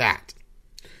the chat.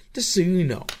 Just so you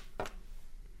know,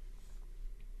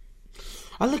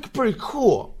 I look pretty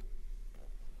cool.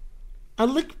 I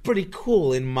look pretty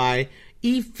cool in my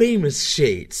E-famous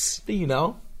shades. Do you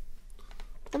know?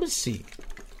 Let me see.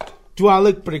 Do I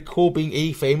look pretty cool being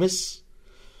E-famous?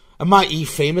 Am I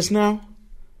E-famous now?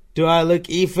 Do I look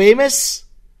E-famous?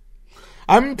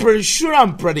 I'm pretty sure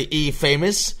I'm pretty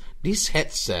E-famous. This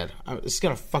headset, it's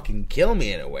gonna fucking kill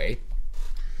me in a way.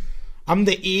 I'm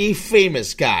the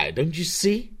E-famous guy. Don't you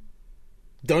see?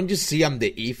 Don't you see I'm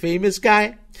the E-famous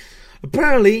guy?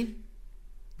 Apparently,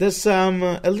 there's a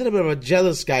little bit of a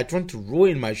jealous guy trying to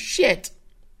ruin my shit.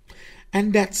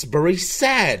 And that's very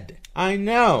sad. I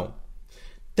know.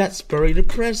 That's very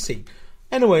depressing.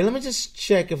 Anyway, let me just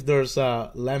check if there's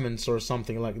lemons or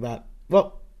something like that.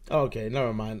 Well, okay,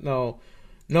 never mind. No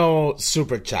No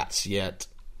super chats yet,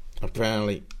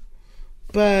 apparently.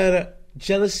 But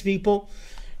jealous people,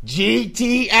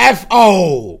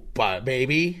 GTFO, but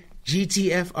baby,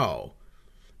 GTFO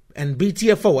and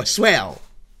BTFO as well.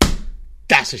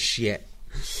 That's a shit.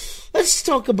 Let's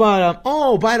talk about.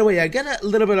 Oh, by the way, I got a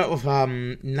little bit of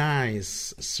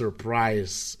nice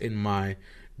surprise in my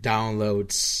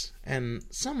downloads and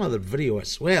some other video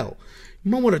as well.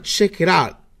 You might want to check it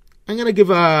out. I'm gonna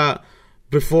give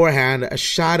beforehand a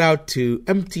shout out to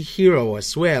Empty Hero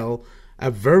as well,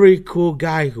 a very cool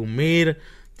guy who made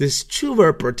these two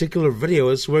very particular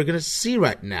videos we're gonna see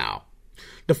right now.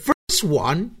 The first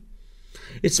one,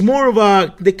 it's more of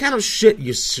the kind of shit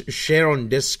you share on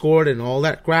Discord and all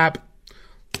that crap.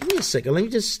 Give me a second, let me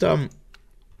just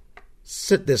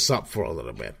set this up for a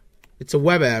little bit. It's a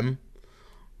WebM.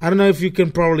 I don't know if you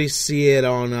can probably see it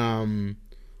on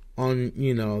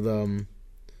you know the.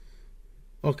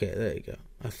 Okay, there you go.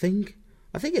 I think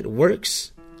it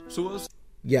works. So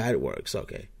yeah, it works.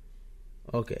 Okay.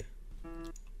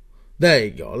 There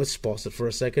you go. Let's pause it for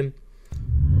a second.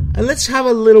 And let's have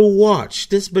a little watch.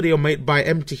 This video made by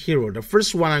Empty Hero. The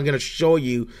first one I'm going to show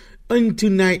you in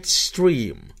tonight's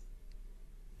stream.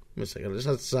 Wait a second.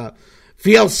 Let's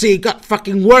VLC got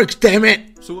fucking works, damn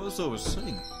it. So as I was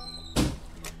saying.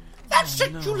 That's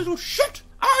it, you little shit.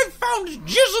 I found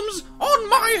jisms on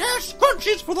my hair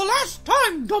scrunchies for the last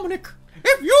time, Dominic.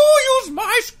 If you use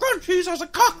my scrunchies as a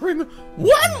cock ring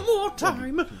one more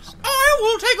time, I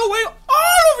will take away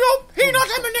all of your peanut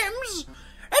M&Ms.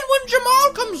 And when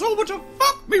Jamal comes over to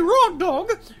fuck me raw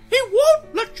dog, he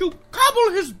won't let you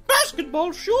cobble his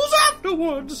basketball shoes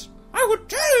afterwards. I would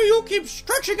tell you keep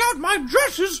stretching out my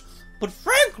dresses, but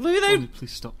frankly they hang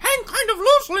kind of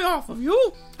loosely off of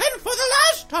you. And for the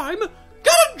last time,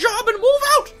 get a job and move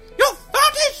out. You're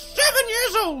 37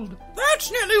 years old. That's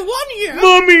nearly 1 year.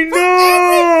 Mommy, for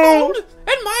every fold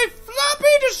and my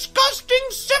floppy, disgusting,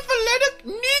 syphilitic,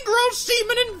 Negro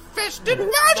semen-infested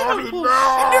vaginal puss.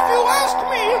 And if you ask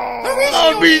me, the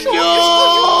reason you're short is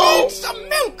because you need some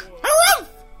milk. Harumph!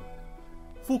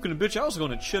 Fucking bitch, I was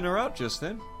going to chin her out just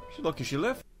then. She's lucky she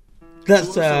left.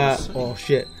 That's, oh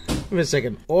shit. Give me a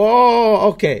second. Oh,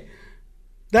 okay.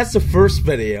 That's the first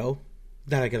video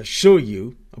that I gotta show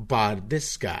you about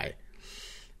this guy.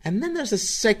 And then there's a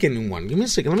second one. Give me a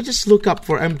second. Let me just look up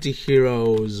for Empty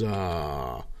Hero's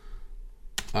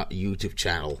YouTube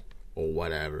channel or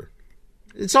whatever.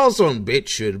 It's also on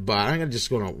BitChute, but I'm just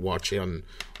gonna watch it on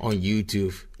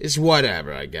YouTube. It's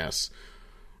whatever, I guess.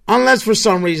 Unless for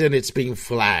some reason it's being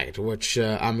flagged, which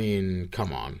I mean,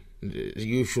 come on.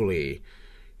 Usually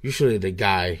the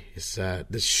guy is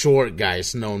the short guy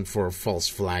is known for false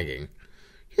flagging.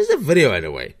 Here's the video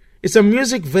anyway. It's a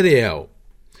music video.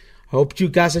 Hope you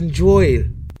guys enjoy it.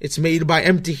 It's made by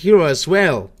Empty Hero as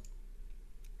well.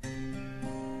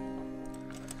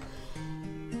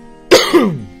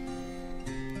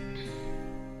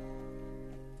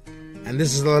 And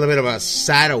this is a little bit of a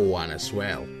sadder one as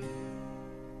well.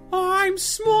 I'm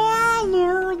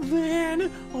smaller than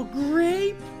a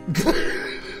grape.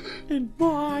 And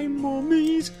my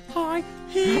mummy's high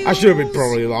heels. I should have been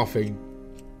probably laughing.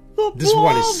 This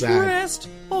one is sad. Rest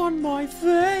on my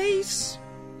face.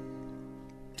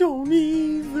 Don't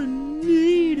even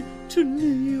need to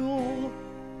kneel.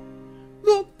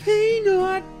 The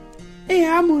peanut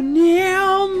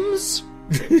M&Ms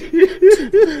to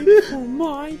pay for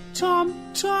my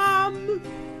tum-tum.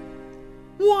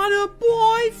 Want a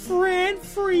boyfriend,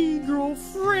 free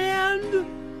girlfriend.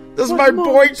 That's my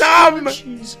boy Tom.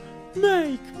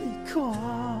 Make me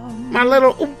come. My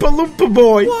little Oompa Loompa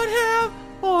boy. What have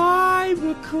I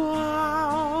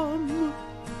become?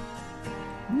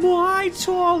 My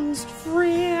tallest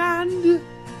friend.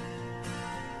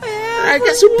 I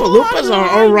guess Oompa Loompas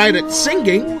are alright at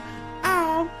singing.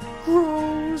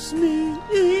 Outgrows me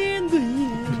in the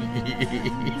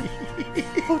end.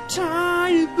 A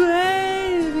tiny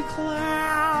baby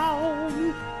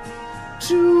clown.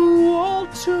 Too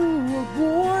old to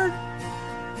abort.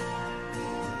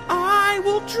 I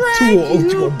will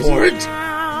drag you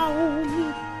down.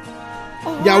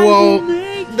 Yeah, well,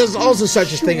 there's also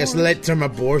such a thing as late-term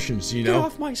abortions, you know? Get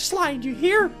off my slide, you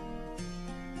hear?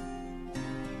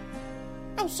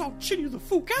 Else I'll chin you the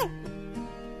fuck out.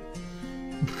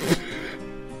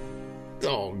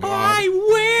 Oh, God. I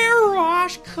wear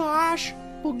Oshkosh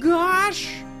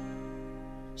bagosh,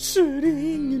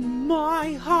 sitting in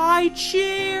my high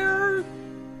chair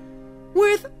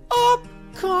with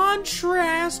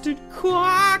up-contrasted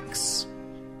cocks.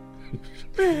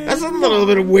 That's a little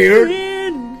bit weird.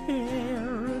 Hair.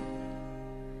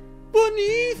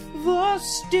 Beneath the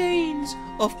stains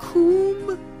of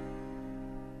coom,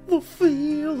 the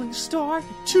feeling started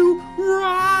to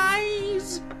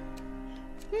rise.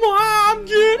 Mom,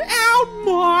 get out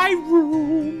my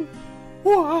room.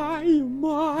 Why am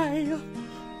I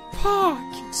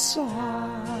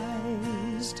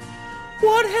pocket-sized?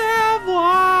 What have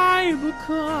I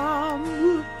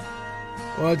become?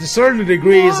 Well, to a certain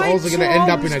degree, he's also going to end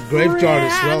up in a graveyard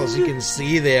as well, as you can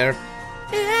see there.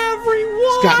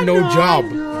 He's got no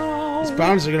job. His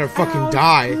parents are going to fucking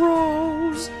die.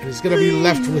 And he's going to be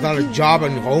left without a job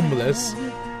and homeless.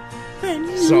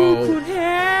 So...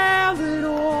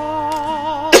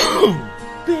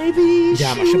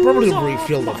 Damn, I should probably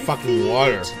refill the fucking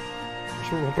water. I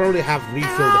should probably have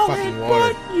refilled the fucking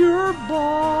water. Your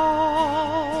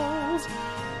balls.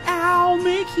 I'll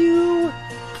make you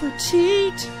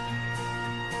petite.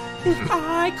 If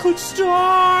I could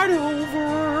start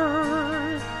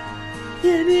over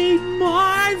and eat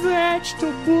my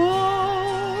vegetables.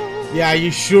 Yeah,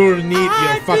 you sure need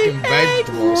your fucking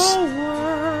vegetables.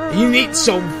 You need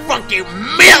some fucking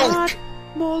milk!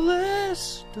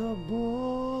 Molestable.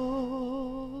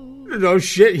 No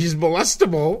shit, he's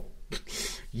molestable.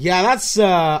 Yeah, that's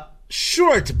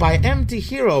Short by Empty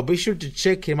Hero. Be sure to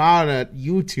check him out at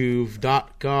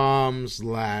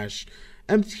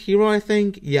youtube.com/Empty Hero, I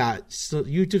think. Yeah, so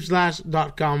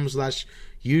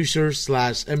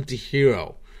youtube.com/user/Empty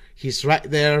Hero. He's right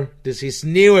there. This is his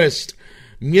newest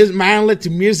manly to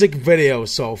music video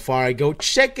so far. Go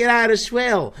check it out as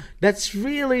well. That's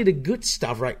really the good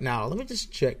stuff right now. Let me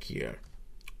just check here.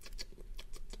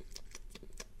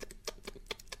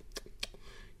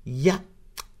 Yeah, a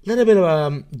little bit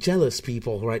of jealous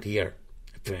people right here,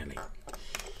 apparently.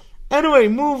 Anyway,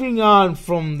 moving on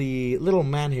from the little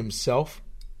man himself.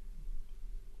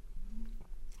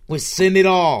 We've seen it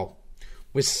all.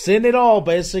 We've seen it all,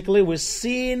 basically. We've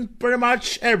seen pretty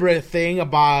much everything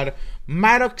about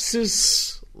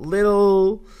Maddox's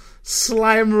little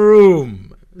slime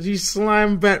room. The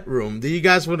slime bedroom. Do you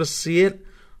guys want to see it?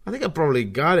 I think I probably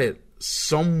got it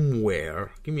somewhere.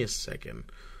 Give me a second.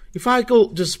 If I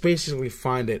could just basically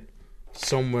find it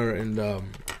somewhere in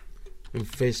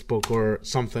Facebook or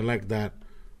something like that,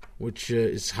 which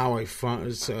is how I found.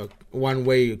 It's one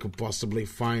way you could possibly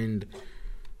find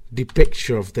the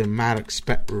picture of the Maddox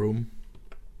bedroom.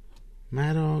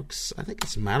 Maddox, I think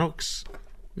it's Maddox.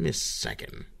 Give me a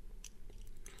second.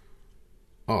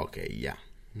 Okay, yeah,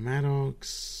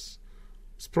 Maddox.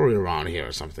 It's probably around here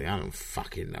or something. I don't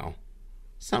fucking know.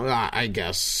 So I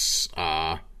guess.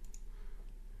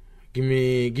 Give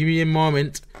me a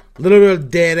moment. A little bit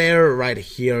of dead air right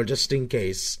here, just in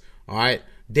case. Alright,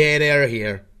 dead air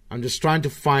here. I'm just trying to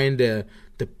find the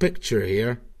picture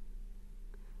here.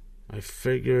 I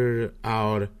figured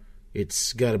out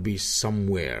it's gotta be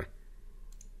somewhere.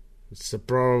 It's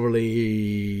probably...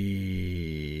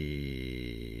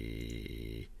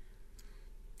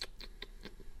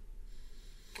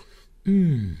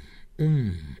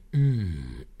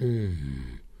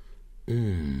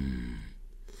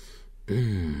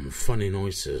 funny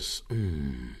noises.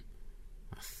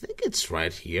 I think it's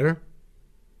right here.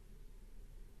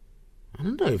 I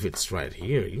don't know if it's right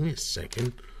here. Give me a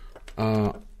second.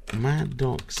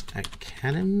 Maddox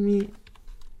Academy,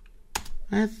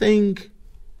 I think.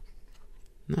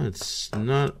 No, it's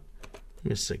not. Give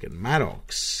me a second.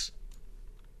 Maddox.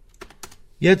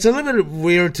 Yeah, it's a little bit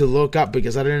weird to look up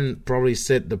because I didn't probably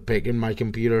set the pic in my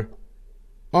computer.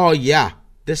 Oh, yeah.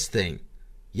 This thing.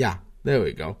 Yeah, there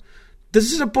we go.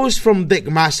 This is a post from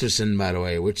Dick Masterson, by the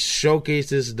way, which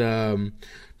showcases the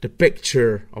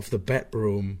picture of the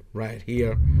bedroom right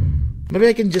here. Maybe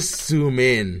I can just zoom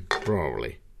in,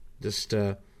 probably. Just,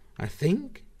 I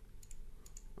think.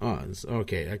 Oh, it's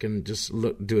okay. I can just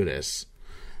do this.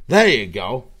 There you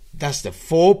go. That's the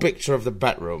full picture of the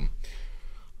bedroom.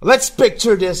 Let's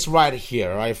picture this right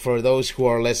here, right? For those who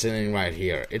are listening right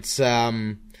here. It's a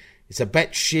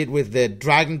bed sheet with the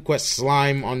Dragon Quest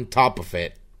slime on top of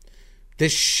it.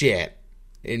 This shit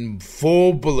in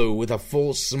full blue with a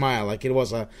full smile, like it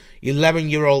was a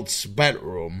 11-year-old's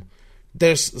bedroom.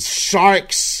 There's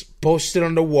sharks posted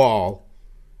on the wall,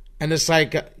 and it's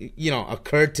like a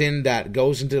curtain that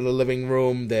goes into the living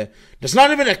room. There's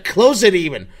not even a closet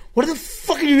even. What the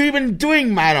fuck are you even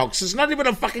doing, Maddox? It's not even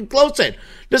a fucking closet.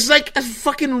 There's like a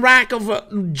fucking rack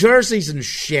of jerseys and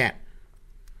shit,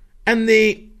 and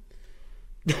the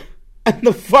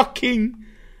fucking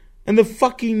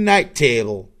night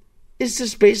table is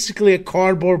just basically a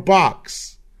cardboard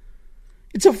box.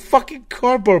 It's a fucking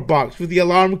cardboard box with the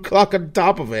alarm clock on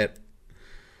top of it.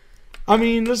 I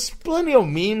mean, there's plenty of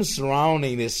memes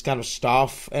surrounding this kind of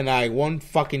stuff, and I won't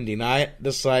fucking deny it.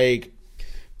 There's like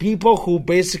people who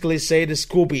basically say this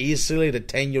could be easily the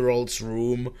 10-year-old's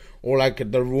room or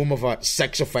like the room of a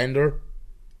sex offender.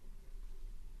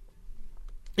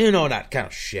 You know that kind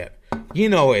of shit. You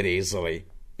know it easily.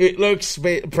 It looks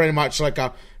pretty much like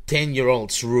a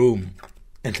 10-year-old's room.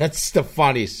 And that's the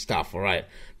funny stuff, alright?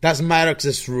 That's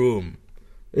Maddox's room.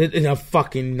 In a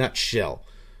fucking nutshell.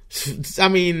 I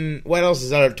mean, what else is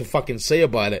there to fucking say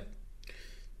about it?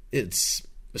 It's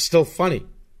still funny.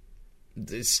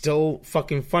 It's still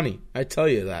fucking funny. I tell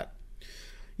you that.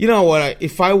 You know what?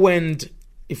 If I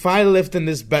lived in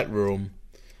this bedroom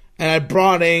and I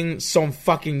brought in some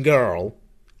fucking girl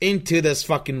into this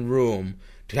fucking room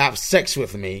to have sex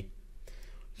with me,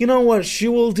 you know what she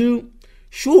will do?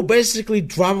 She will basically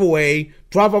drive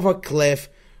off a cliff,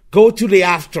 go to the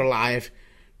afterlife,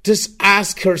 just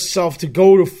ask herself to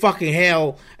go to fucking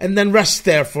hell and then rest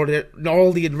there for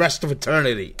all the rest of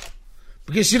eternity.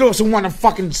 Because she doesn't want to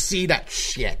fucking see that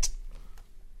shit.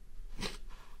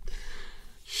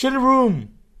 Shit a room.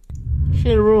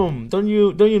 Don't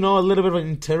you know a little bit of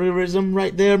interiorism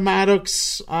right there,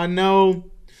 Maddox? I know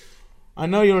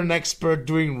you're an expert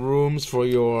doing rooms for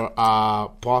your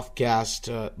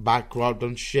podcast background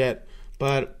and shit,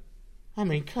 but I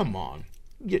mean, come on.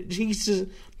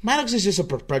 Maddox is just a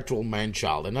perpetual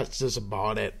man-child, and that's just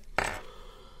about it.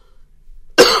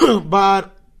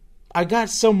 But I got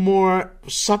some more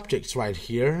subjects right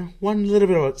here. One little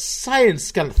bit of a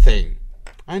science kind of thing.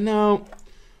 I know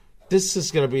this is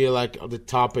going to be like the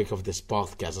topic of this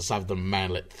podcast, aside the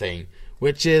manlet thing,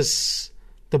 which is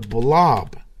the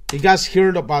Blob. You guys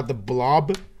heard about the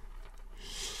Blob?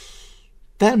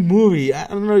 That movie, I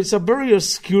don't know, it's a very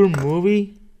obscure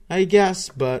movie, I guess,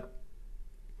 but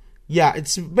yeah,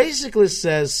 it's basically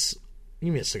says,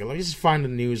 give me a second, let me just find a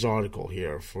news article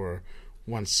here for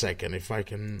 1 second, if I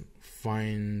can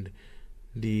find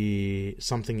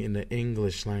something in the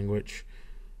English language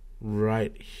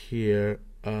right here.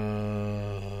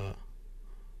 Where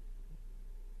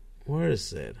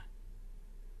is it?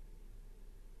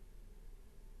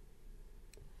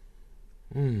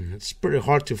 It's pretty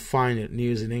hard to find it,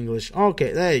 news in English.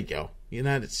 Okay, there you go.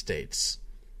 United States.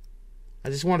 I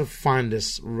just want to find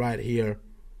this right here.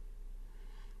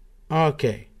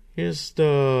 Okay, here's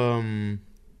the...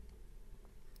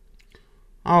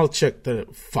 I'll check the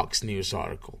Fox News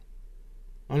article.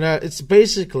 And it's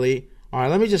basically... Alright,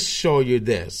 let me just show you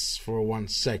this for 1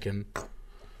 second.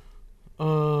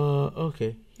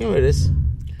 Okay, here it is.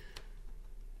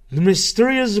 The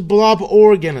mysterious blob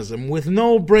organism with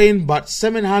no brain but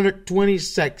 720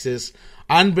 sexes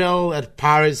unveiled at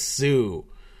Paris Zoo.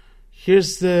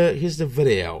 Here's the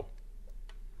video.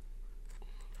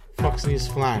 Fox News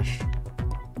Flash.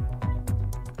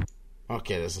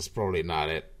 Okay, this is probably not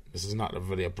it. This is not the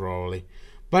video, probably.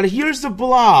 But here's the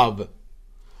blob.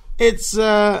 It's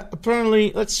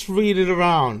apparently, let's read it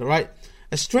around, right?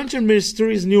 A strange and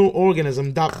mysterious new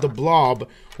organism dubbed the Blob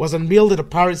was unveiled at the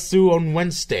Paris Zoo on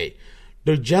Wednesday.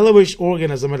 The jellyfish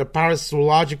organism at the Paris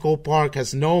Zoological Park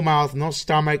has no mouth, no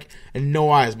stomach, and no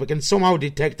eyes, but can somehow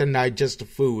detect and digest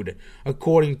food,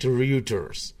 according to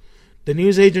Reuters. The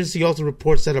news agency also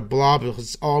reports that a blob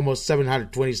has almost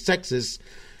 720 sexes.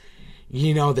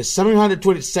 You know, the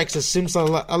 720 sexes seems a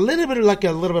little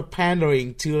bit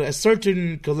pandering to a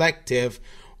certain collective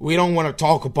we don't want to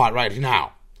talk about right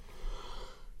now.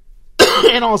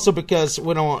 And also because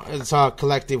it's a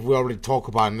collective we already talk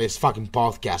about in this fucking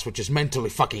podcast, which is mentally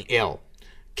fucking ill.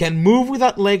 Can move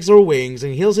without legs or wings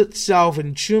and heals itself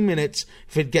in 2 minutes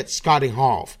if it gets cut in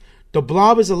half. The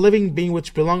Blob is a living being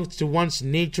which belongs to once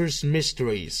nature's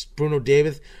mysteries. Bruno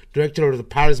David, director of the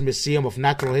Paris Museum of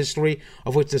Natural History,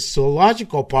 of which the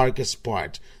Zoological Park is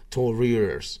part, told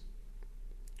Reuters.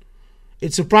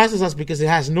 It surprises us because it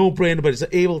has no brain but is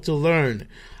able to learn.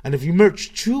 And if you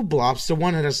merge two blobs, the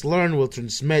one that has learned will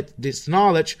transmit this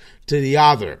knowledge to the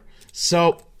other.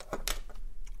 So,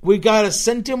 we got a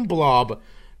sentient blob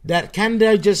that can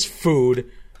digest food,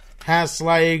 has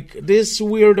like this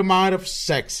weird amount of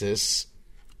sexes,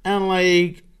 and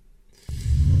like,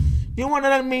 you know what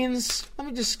that means? Let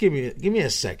me just give me a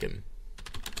second.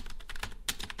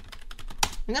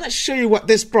 I'm gonna show you what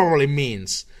this probably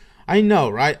means. I know,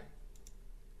 right?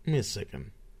 Give me a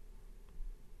second.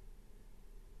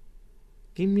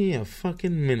 Give me a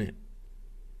fucking minute.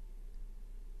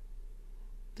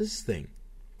 This thing.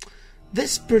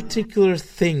 This particular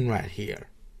thing right here.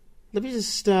 Let me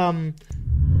just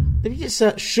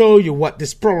show you what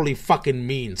this probably fucking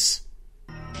means.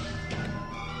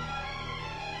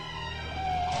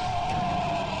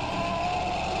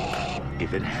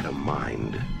 If it had a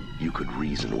mind, you could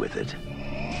reason with it.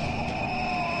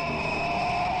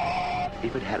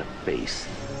 If it had a face,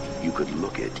 you could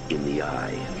look it in the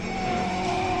eye.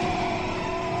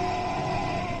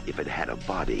 If it had a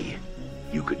body,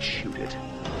 you could shoot it.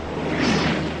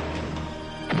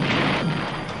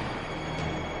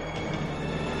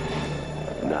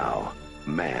 Now,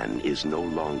 man is no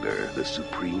longer the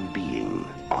supreme being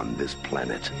on this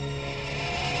planet.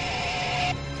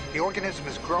 The organism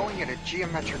is growing at a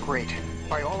geometric rate.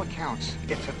 By all accounts,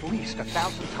 it's at least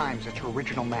 1,000 times its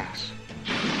original mass.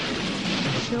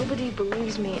 Nobody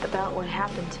believes me about what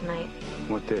happened tonight.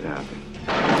 What did happen?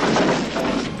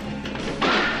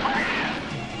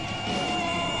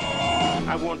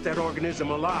 I want that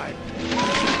organism alive.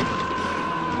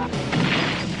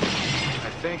 I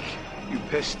think you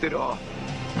pissed it off.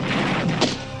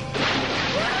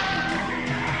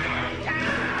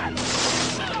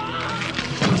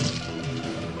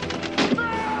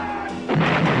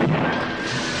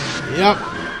 Yep.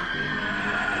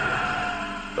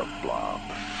 The blob.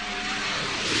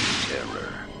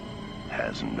 Terror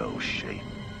has no shape.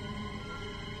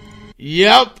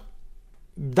 Yep.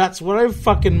 That's what I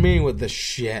fucking mean with this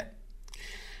shit.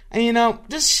 And you know,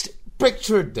 just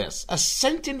picture this. A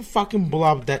sentient fucking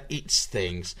blob that eats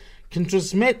things can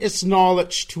transmit its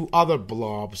knowledge to other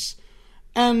blobs.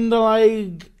 And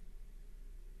like,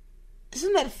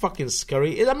 isn't that fucking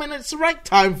scary? I mean, it's the right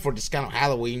time for this kind of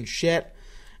Halloween shit.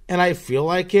 And I feel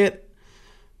like it.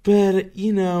 But,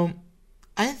 you know,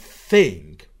 I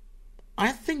think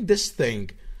this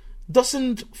thing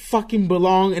doesn't fucking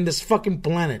belong in this fucking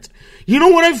planet. You know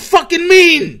what I fucking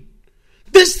mean?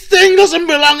 This thing doesn't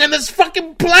belong in this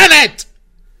fucking planet.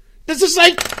 This is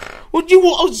like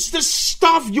this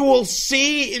stuff you will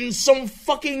see in some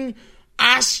fucking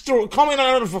asteroid, coming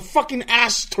out of a fucking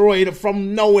asteroid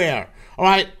from nowhere.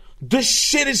 Alright? This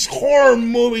shit is horror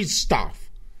movie stuff.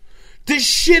 This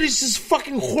shit is just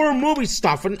fucking horror movie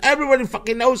stuff, and everybody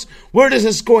fucking knows where this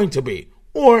is going to be.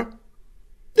 Or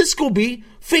this could be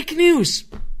fake news,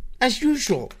 as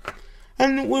usual.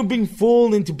 And we're being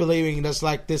fooled into believing there's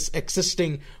like this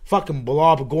existing fucking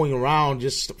blob going around,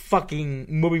 just fucking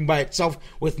moving by itself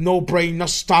with no brain, no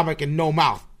stomach, and no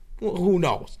mouth. Who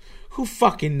knows? Who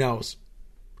fucking knows?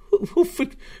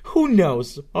 Who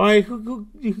knows? Alright,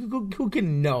 who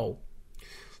can know?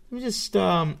 Let me just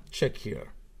check here.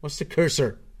 What's the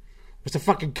cursor? What's the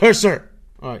fucking cursor?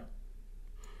 Alright.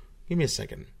 Give me a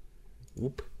second.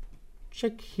 Whoop.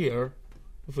 Check here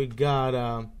if we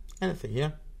got anything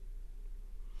here.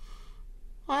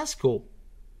 Oh, that's cool.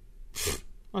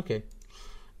 Okay.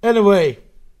 Anyway,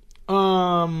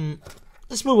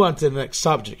 let's move on to the next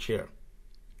subject here.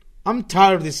 I'm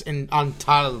tired of this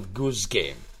Untitled Goose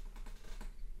Game.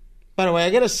 By the way,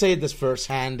 I gotta say this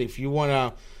firsthand. If you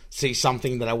wanna say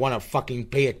something that I want to fucking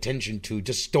pay attention to,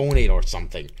 just donate or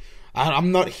something.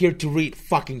 I'm not here to read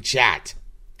fucking chat,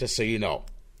 just so you know.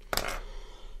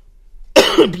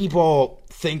 People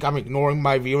think I'm ignoring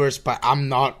my viewers, but I'm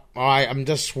not. Alright, I'm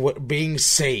just being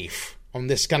safe on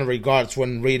this kind of regards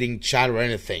when reading chat or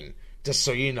anything, just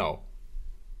so you know.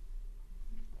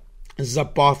 This is a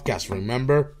podcast,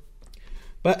 remember?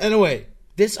 But anyway,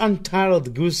 this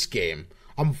Untitled Goose Game,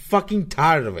 I'm fucking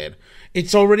tired of it.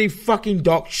 It's already fucking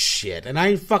dog shit, and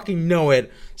I fucking know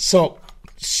it, so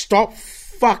stop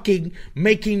fucking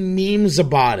making memes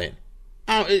about it.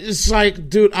 It's like,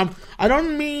 dude, I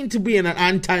don't mean to be an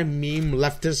anti-meme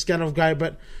leftist kind of guy,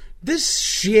 but this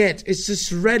shit is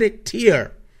just Reddit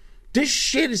tier. This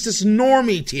shit is just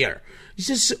normie tier. It's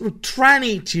just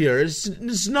tranny tier.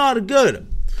 It's not good.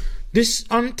 This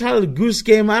Untitled Goose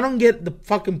Game, I don't get the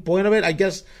fucking point of it. I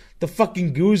guess the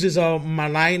fucking goose is a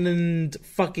malignant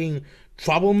fucking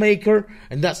troublemaker,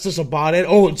 and that's just about it.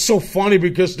 Oh, it's so funny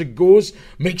because the goose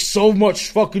makes so much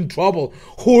fucking trouble.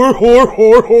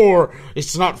 Whore.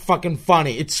 It's not fucking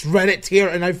funny. It's Reddit here,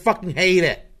 and I fucking hate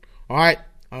it. Alright?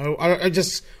 I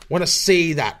just want to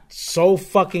say that so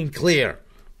fucking clear.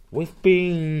 We've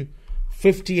been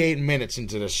 58 minutes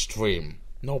into the stream.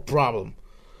 No problem.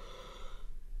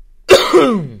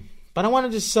 But I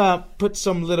want to just put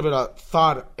some little bit of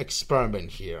thought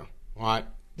experiment here. Alright?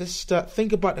 Just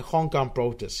think about the Hong Kong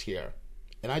protests here.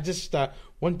 And I just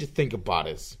want to think about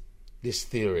this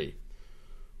theory.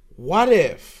 What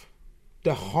if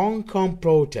the Hong Kong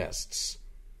protests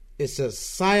is a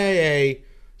CIA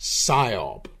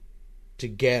psyop to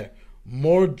get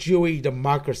more Jewish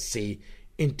democracy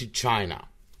into China?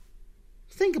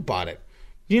 Think about it.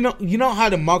 You know how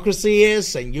democracy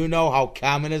is, and you know how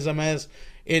communism is.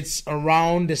 It's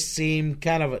around the same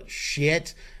kind of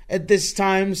shit at this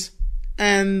times.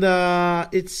 And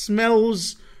it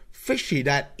smells fishy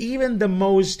that even the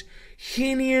most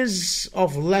heinous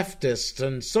of leftists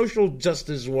and social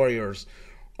justice warriors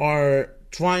are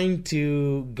trying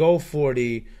to go for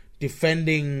the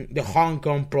defending the Hong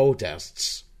Kong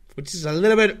protests, which is a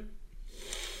little bit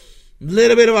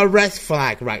of a red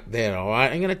flag right there,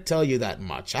 alright? I'm gonna tell you that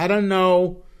much. I don't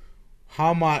know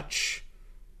how much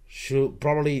should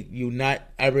probably unite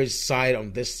every side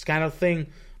on this kind of thing,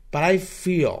 but I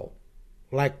feel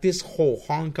like this whole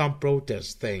Hong Kong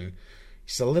protest thing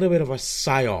is a little bit of a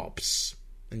psyops,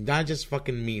 and I just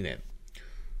fucking mean it.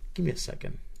 Give me a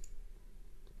second.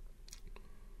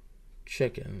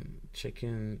 Checking.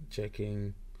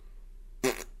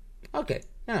 Okay,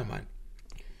 never mind.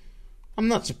 I'm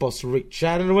not supposed to read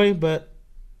chat anyway, but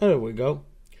there we go.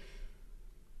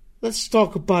 Let's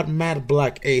talk about Matt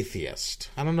Black Atheist.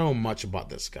 I don't know much about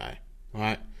this guy,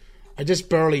 alright? I just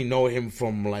barely know him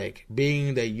from, like,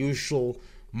 being the usual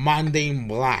mundane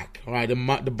black, alright?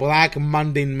 The black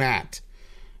mundane Matt.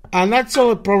 And that's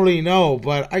all I probably know,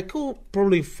 but I could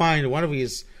probably find one of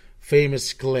his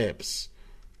famous clips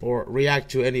or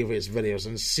react to any of his videos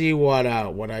and see what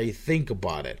I think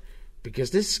about it.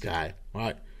 Because this guy,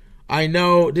 right? I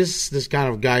know this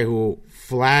kind of guy who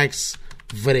flags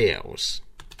videos.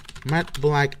 Matt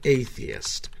Black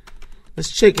Atheist. Let's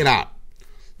check it out.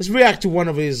 Let's react to one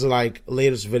of his like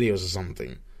latest videos or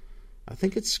something. I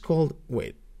think it's called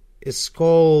it's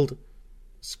called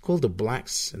The Black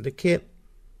Syndicate.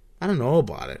 I don't know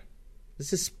about it.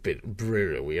 This is a bit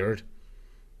really weird.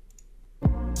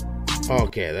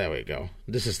 Okay, there we go.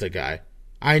 This is the guy.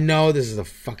 I know this is the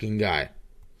fucking guy.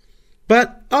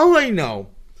 But all I know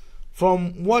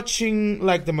from watching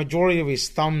like the majority of his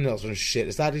thumbnails and shit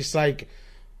is that he's like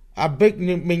a big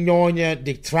Mignonia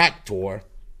detractor.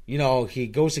 You know, he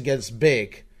goes against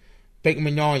big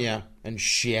Mignonia and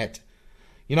shit.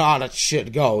 You know how that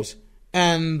shit goes.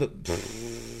 And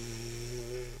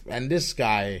this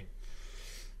guy,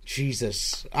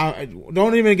 Jesus,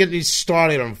 don't even get me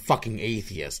started on fucking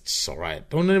atheists, alright?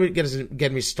 Don't even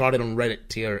get me started on Reddit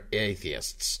tier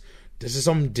atheists. This is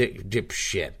some dip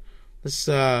shit. Let's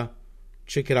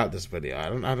check it out, this video.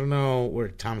 I don't know where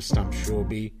timestamp should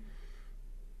be.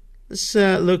 Let's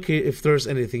look if there's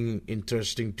anything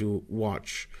interesting to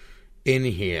watch in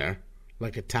here,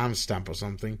 like a timestamp or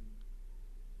something.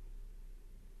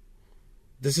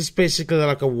 This is basically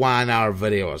like a 1 hour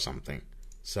video or something.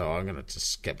 So I'm gonna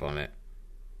just skip on it.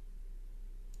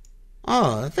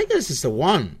 Oh, I think this is the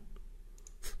one.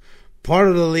 Part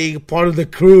of the league, part of the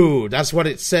crew. That's what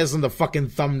it says on the fucking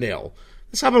thumbnail.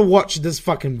 Let's have a watch this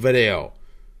fucking video.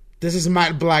 This is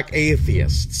Matt Black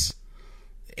Atheists.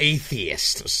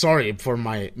 Atheist. Sorry for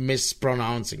my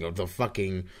mispronouncing of the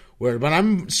fucking word, but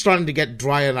I'm starting to get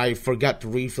dry and I forgot to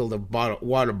refill the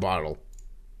water bottle.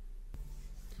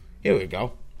 Here we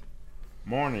go.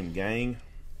 Morning, gang.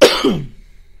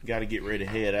 Got to get ready to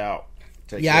head out.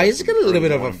 Yeah, he's got a little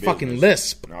bit of a fucking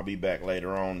lisp. I'll be back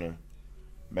later on to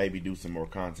maybe do some more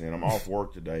content. I'm off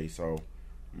work today, so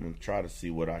I'm going to try to see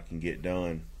what I can get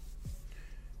done.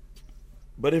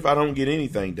 But if I don't get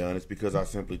anything done, it's because I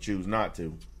simply choose not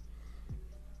to.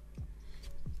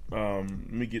 Let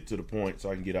me get to the point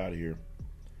so I can get out of here.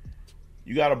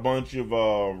 You got a bunch of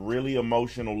really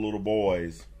emotional little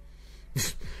boys.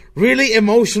 Really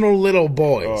emotional little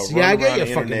boys. Yeah, I get your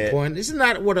fucking point. Isn't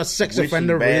that what a sex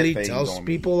offender really tells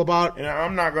people about? And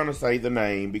I'm not going to say the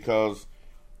name because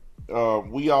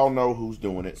we all know who's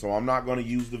doing it. So I'm not going to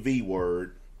use the V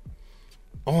word.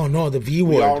 Oh, no, the V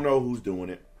word. We all know who's doing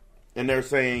it. And they're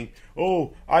saying,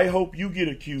 oh, I hope you get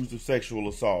accused of sexual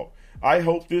assault. I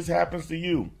hope this happens to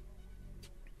you.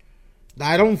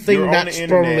 I don't think that's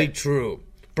probably true.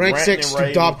 Brexit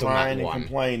stopped on that one. And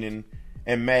complaining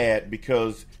and mad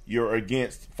because you're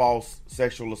against false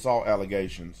sexual assault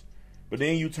allegations. But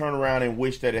then you turn around and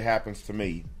wish that it happens to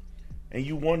me. And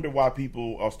you wonder why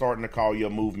people are starting to call your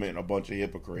movement a bunch of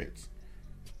hypocrites.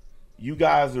 You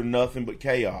guys are nothing but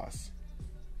chaos.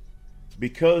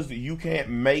 Because you can't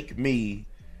make me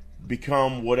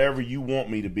become whatever you want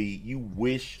me to be, you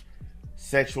wish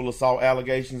sexual assault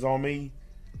allegations on me?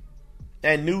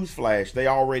 And newsflash, they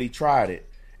already tried it.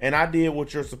 And I did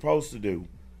what you're supposed to do.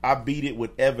 I beat it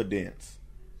with evidence.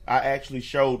 I actually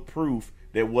showed proof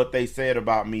that what they said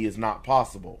about me is not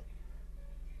possible.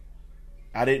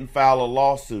 I didn't file a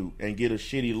lawsuit and get a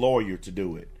shitty lawyer to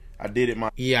do it. I did it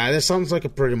myself. Yeah, this sounds like a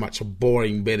pretty much a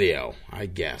boring video, I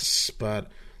guess. But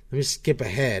let me skip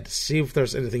ahead, see if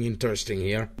there's anything interesting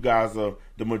here. You guys are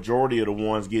the majority of the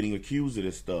ones getting accused of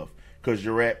this stuff because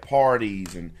you're at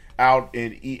parties and out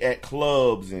and at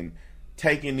clubs and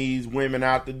taking these women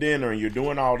out to dinner, and you're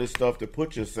doing all this stuff to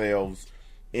put yourselves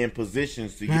in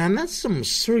positions to... Man, that's some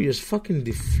serious fucking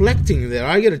deflecting there.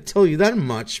 I gotta tell you that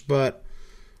much, but...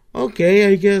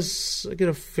 Okay, I guess I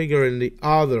gotta figure in the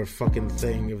other fucking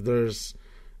thing if there's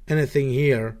anything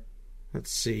here.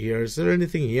 Let's see here. Is there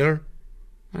anything here?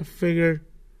 I figured.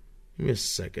 Give me a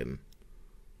second.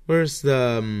 Where's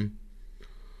the...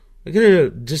 I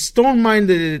gotta... Just don't mind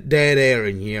the dead air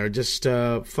in here. Just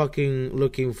fucking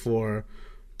looking for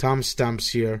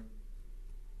timestamps here.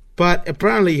 But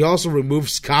apparently he also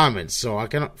removes comments, so I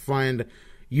cannot find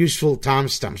useful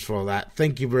timestamps for that.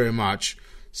 Thank you very much.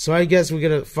 So I guess we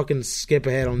gotta fucking skip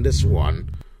ahead on this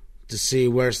one to see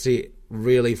where's the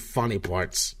really funny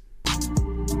parts.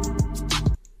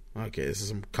 Okay, this is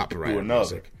some copyright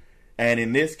music. And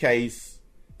in this case,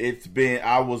 it's been...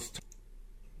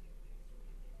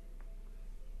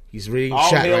 He's reading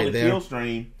chat right there.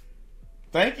 Killstream.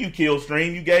 Thank you,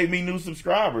 Killstream. You gave me new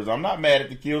subscribers. I'm not mad at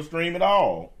the Killstream at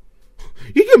all.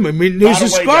 You give me new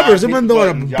subscribers, even though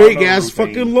I'm a big ass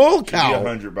fucking lol cow.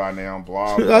 100 by now.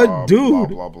 Blah blah dude.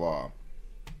 Blah blah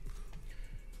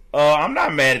blah. I'm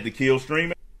not mad at the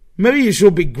Killstream. Maybe you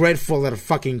should be grateful that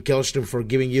fucking Killstream for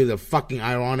giving you the fucking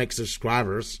ironic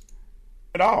subscribers.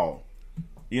 At all.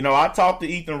 You know, I talked to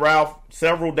Ethan Ralph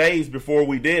several days before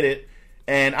we did it,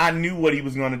 and I knew what he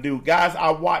was going to do. Guys, I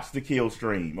watched the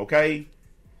Killstream, okay?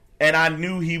 And I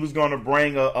knew he was going to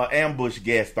bring a ambush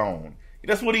guest on.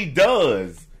 That's what he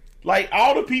does. Like,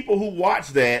 all the people who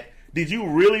watched that, did you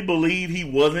really believe he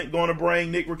wasn't going to bring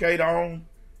Nick Rekieta on?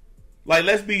 Like,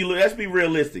 let's be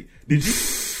realistic. Did you...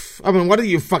 I mean, what do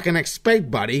you fucking expect,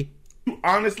 buddy? You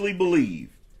honestly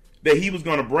believe that he was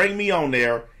going to bring me on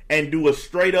there and do a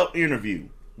straight-up interview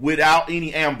without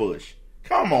any ambush?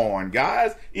 Come on,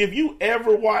 guys. If you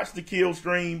ever watch the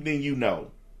Killstream, then you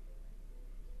know.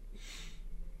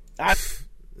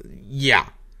 Yeah.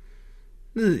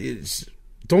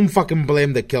 Don't fucking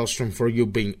blame the Killstream for you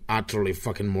being utterly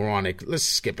fucking moronic. Let's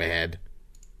skip ahead.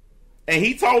 And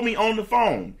he told me on the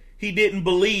phone he didn't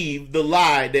believe the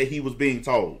lie that he was being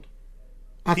told.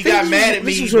 He got mad at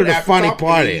me, this is where the funny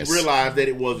part is. He realized that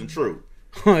it wasn't true.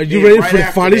 Are you ready for the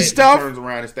funny stuff? He turns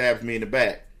around and stabs me in the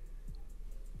back.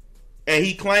 And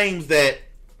he claims that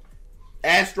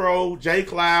Astro, J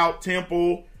Cloud,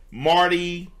 Temple,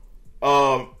 Marty,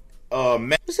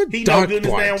 Matt, he know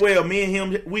goodness damn well. Me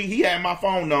and him, he had my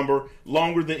phone number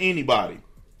longer than anybody.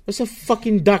 What's a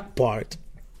fucking duck part?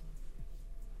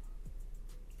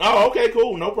 Oh, okay,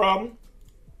 cool, no problem.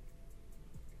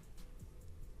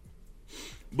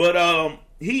 But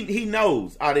he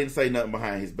knows I didn't say nothing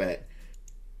behind his back.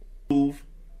 Move,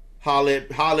 holla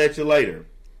at you later.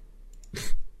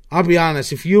 I'll be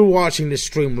honest, if you're watching this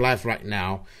stream live right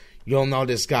now, you'll know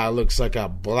this guy looks like a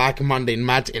Black Monday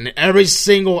Matt in every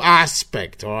single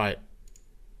aspect, alright?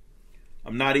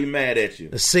 I'm not even mad at you.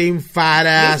 The same fat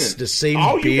ass, the same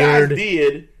beard. You guys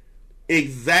did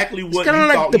exactly what you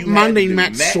thought like the Monday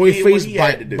Matt soy face,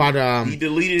 but he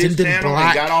deleted his channel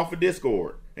and got off of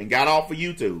Discord and got off of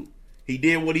YouTube. He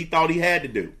did what he thought he had to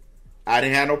do. I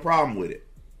didn't have no problem with it.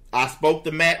 I spoke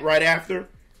to Matt right after.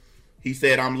 He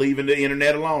said, I'm leaving the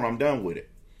internet alone. I'm done with it.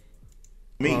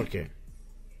 Me. Okay.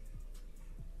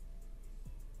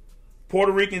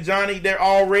 Puerto Rican Johnny, they're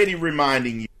already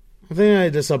reminding you. I think I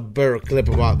just a better clip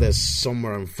about this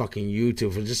somewhere on fucking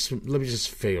YouTube. Let me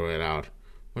just figure it out.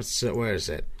 Where is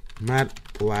it? Matt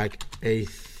Black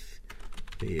 8th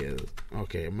field.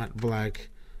 Okay, Matt Black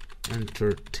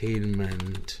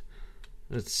Entertainment.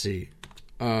 Let's see.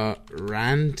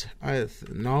 Rant?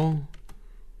 No.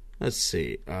 Let's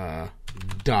see.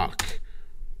 Duck.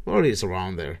 What is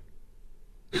around there?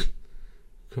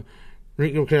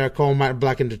 I call Matt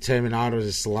Black Entertainment out of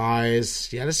his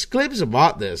lies. Yeah, there's clips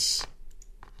about this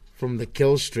from the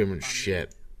Killstream and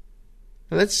shit.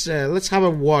 Let's have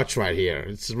a watch right here.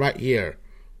 It's right here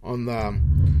on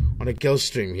the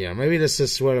Killstream here. Maybe this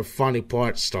is where the funny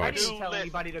part starts. I didn't tell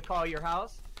anybody to call your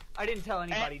house. I didn't tell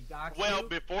anybody to dox you. Well,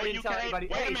 before you came, wait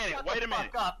a minute.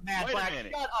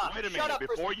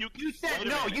 Before you said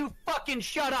no. You fucking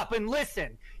shut up and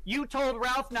listen. You told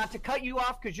Ralph not to cut you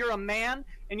off because you're a man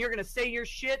and you're gonna say your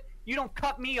shit. You don't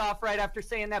cut me off right after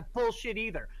saying that bullshit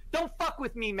either. Don't fuck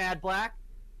with me, Mad Black.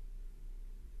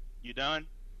 You done?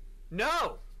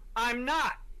 No, I'm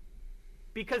not.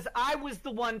 Because I was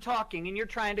the one talking and you're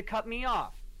trying to cut me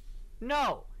off.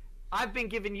 No. I've been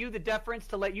giving you the deference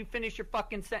to let you finish your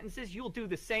fucking sentences. You'll do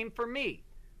the same for me.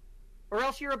 Or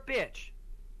else you're a bitch.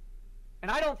 And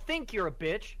I don't think you're a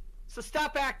bitch, so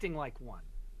stop acting like one.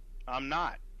 I'm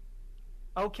not.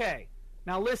 Okay.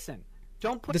 Now listen.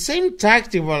 Don't put... The same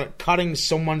tactic about cutting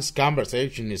someone's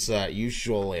conversation is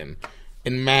usual in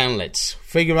manlets.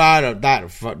 Figure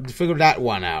that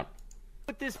one out.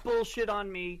 Put this bullshit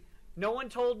on me. No one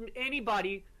told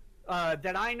anybody...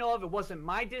 that I know of. It wasn't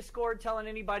my Discord telling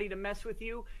anybody to mess with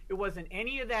you. It wasn't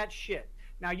any of that shit.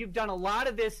 Now, you've done a lot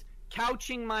of this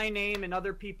couching my name and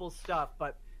other people's stuff,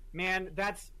 but man,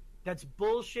 that's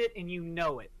bullshit, and you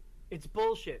know it. It's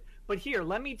bullshit. But here,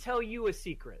 let me tell you a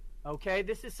secret, okay?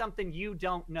 This is something you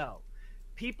don't know.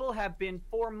 People have been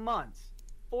for months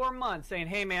saying,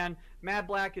 hey, man, Mad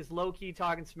Black is low-key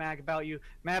talking smack about you.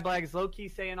 Mad Black is low-key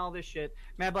saying all this shit.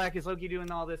 Mad Black is low-key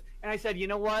doing all this. And I said, you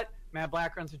know what? Mad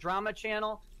Black runs a drama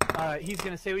channel. He's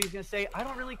going to say what he's going to say. I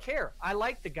don't really care. I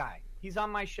like the guy. He's on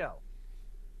my show.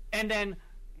 And then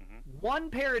one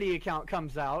parody account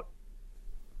comes out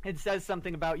and says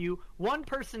something about you. One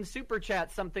person super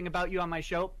chats something about you on my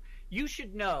show. You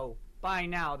should know by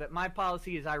now that my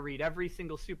policy is I read every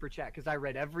single super chat, because I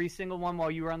read every single one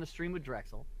while you were on the stream with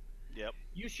Drexel. Yep.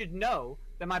 You should know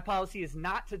that my policy is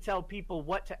not to tell people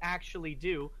what to actually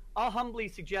do. I'll humbly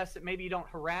suggest that maybe you don't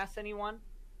harass anyone,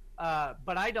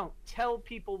 but I don't tell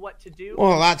people what to do.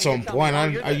 Well, that's on point.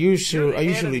 I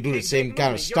usually do the same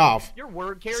kind of stuff. Your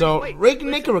word carries So weight. Nick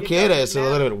Listen, Requeta is a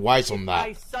little bit wise on that.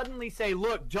 I suddenly say,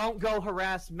 look, don't go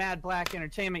harass Mad Black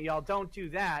Entertainment, y'all. Don't do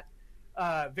that.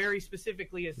 Very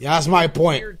specifically, as Yeah, that's my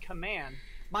point. weird command,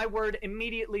 my word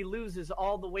immediately loses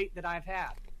all the weight that I've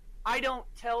had. I don't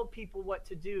tell people what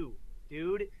to do,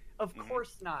 dude. Of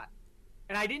course not.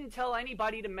 And I didn't tell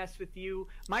anybody to mess with you.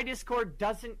 My Discord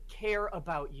doesn't care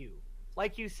about you.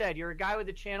 Like you said, you're a guy with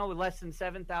a channel with less than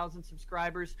 7,000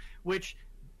 subscribers, which,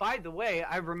 by the way,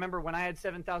 I remember when I had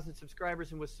 7,000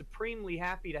 subscribers and was supremely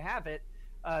happy to have it.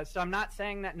 So I'm not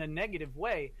saying that in a negative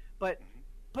way, but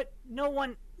no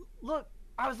one... Look,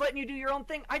 I was letting you do your own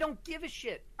thing. I don't give a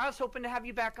shit. I was hoping to have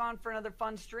you back on for another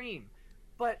fun stream.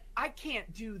 But I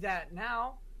can't do that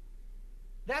now.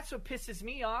 That's what pisses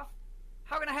me off.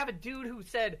 How can I have a dude who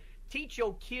said, teach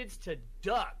your kids to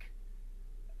duck?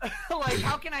 Like,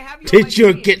 how can I have you Teach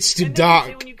your kids kids to and then duck.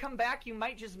 say when you come back, you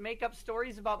might just make up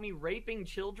stories about me raping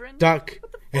children? Duck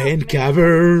What the fuck, and man?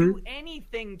 cover. I don't do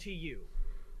anything to you.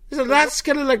 So that's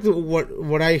kind of like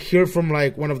what I hear from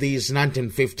like one of these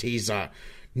 1950s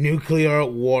nuclear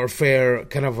warfare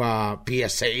kind of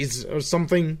PSAs or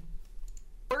something.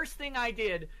 First thing I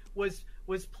did was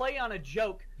play on a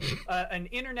joke, an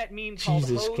internet meme called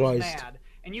Jesus Hose Christ. Mad,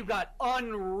 and you got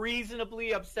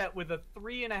unreasonably upset with a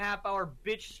 3.5-hour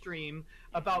bitch stream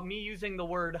about me using the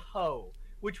word hoe,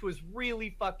 which was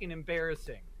really fucking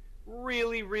embarrassing.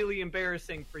 Really, really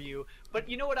embarrassing for you. But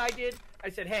you know what I did? I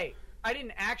said, hey, I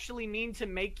didn't actually mean to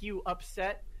make you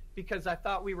upset because I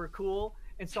thought we were cool,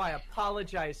 and so I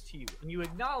apologized to you. And you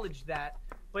acknowledged that,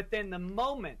 but then the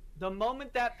moment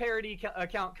that parody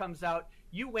account comes out,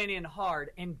 you went in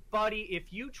hard. And buddy,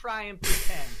 if you try and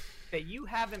pretend that you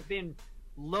haven't been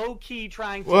low-key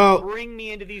trying to bring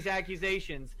me into these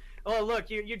accusations, oh look,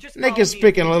 you're just Nick is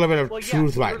speaking a little bit of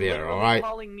truth right there, you're all right?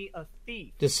 calling me a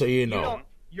thief. Just so you know.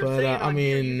 You're But saying I on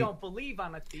here mean, you don't believe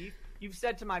I'm a thief. You've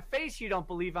said to my face you don't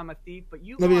believe I'm a thief, but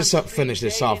you let me go just on stream finish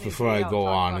this day off in and before day I out go talking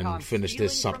on about how I'm and finish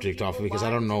this stealing from subject off people, because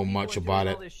I don't lying know to people, much and about doing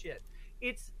it. all this shit.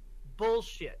 It's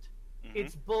bullshit.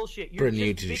 It's bullshit. You're Pretty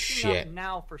new just to this bitching shit. up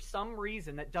now for some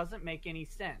reason that doesn't make any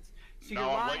sense. So No, you're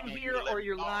I'm lying waiting here for you to or let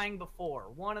you're me talk. lying before.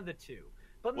 One of the two.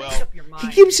 But Well, make up your mind.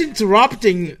 He keeps man.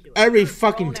 interrupting every You're a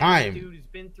fucking grown-ass time. Dude who's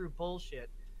been through bullshit,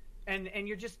 and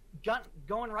you're just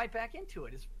going right back into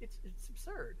it. It's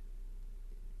absurd.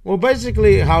 Well,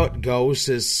 basically how it goes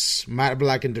is Mad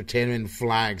Black Entertainment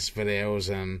flags videos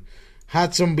and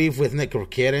had some beef with Nick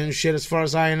Requeta and shit as far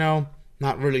as I know.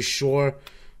 Not really sure.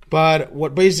 But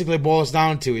what basically boils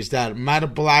down to is that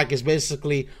Mad Black is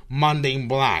basically Mundane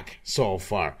Black so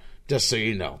far. Just so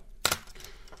you know.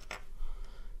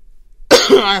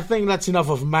 I think that's enough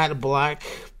of Mad Black.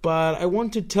 But I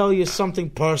want to tell you something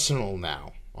personal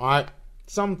now. Alright?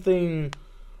 Something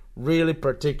really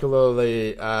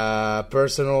particularly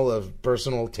personal, of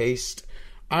personal taste.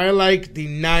 I like the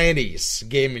 90s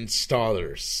game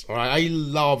installers. Alright? I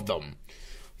love them.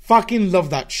 Fucking love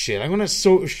that shit. I'm gonna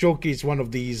showcase one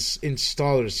of these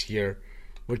installers here,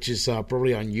 which is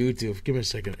probably on YouTube. Give me a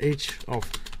second. Age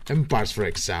of Empires, for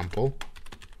example,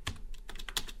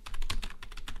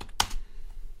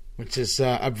 which is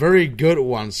a very good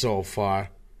one so far.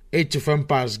 Age of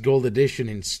Empires Gold Edition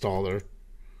installer.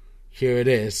 Here it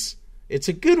is. It's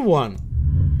a good one.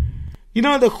 You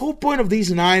know, the whole point of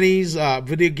these 90s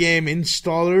video game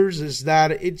installers is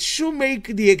that it should make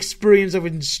the experience of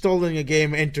installing a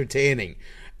game entertaining.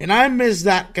 And I miss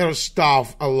that kind of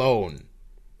stuff alone.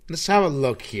 Let's have a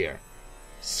look here.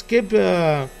 Skip,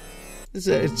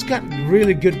 it's got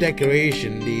really good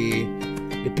decoration.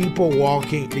 The people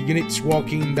walking, the units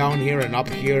walking down here and up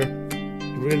here.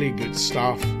 Really good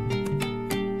stuff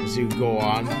as you go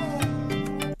on.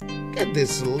 Look at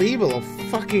this level of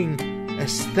fucking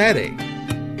aesthetic.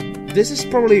 This is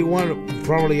probably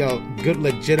a good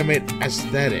legitimate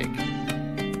aesthetic.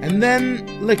 And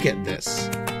then, look at this.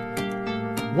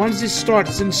 Once it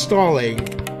starts installing,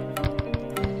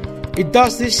 it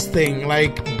does this thing,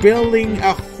 like building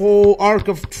a whole Arc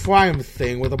of Triumph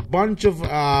thing with a bunch of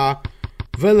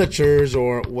villagers,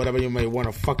 or whatever you may want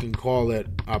to fucking call it,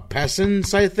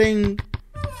 peasants, I think.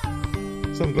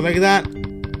 Something like that.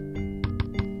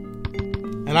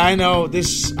 And I know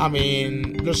this, I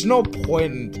mean, there's no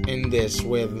point in this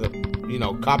with, you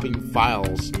know, copying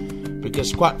files,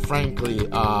 because quite frankly,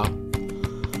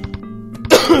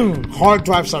 hard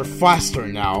drives are faster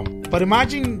now. But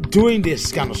imagine doing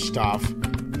this kind of stuff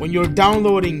when you're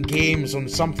downloading games on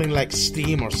something like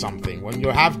Steam or something, when you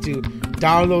have to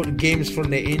download games from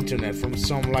the internet, from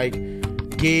some like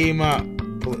game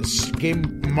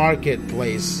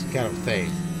marketplace kind of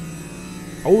thing.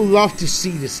 I would love to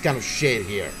see this kind of shit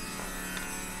here.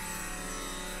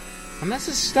 And that's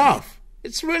the stuff.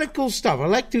 It's really cool stuff. I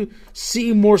like to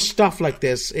see more stuff like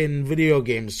this in video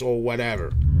games or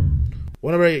whatever.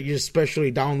 Whenever you're especially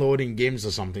downloading games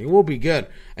or something, it will be good.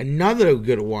 Another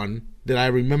good one that I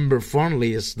remember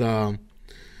fondly is the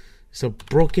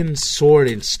Broken Sword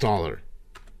installer.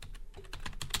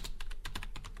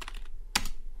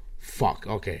 Fuck,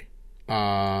 okay.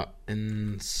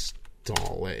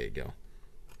 Install, there you go.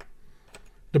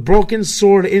 The Broken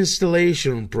Sword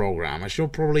installation program. I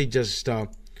should probably just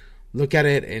look at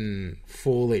it in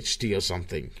full HD or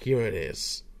something. Here it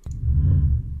is.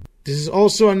 This is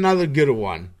also another good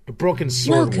one. The Broken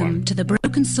Sword one. Welcome to the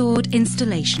Broken Sword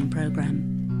installation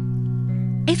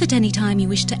program. If at any time you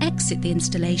wish to exit the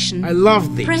installation, I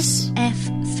love these. Press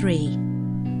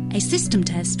F3. A system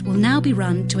test will now be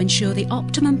run to ensure the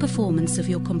optimum performance of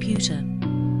your computer.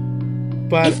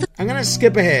 But I'm gonna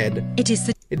skip ahead.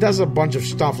 It does a bunch of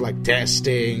stuff like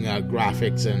testing,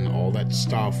 graphics, and all that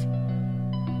stuff.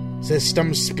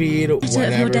 System speed,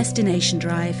 whatever. Of your destination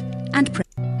drive and press.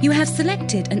 You have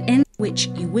selected an end which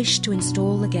you wish to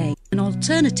install the game. An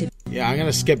alternative. Yeah, I'm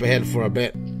gonna skip ahead for a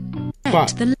bit.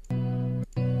 But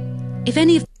if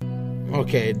any of.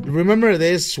 Okay, remember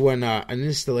this when an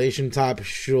installation type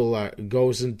should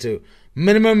goes into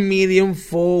minimum, medium,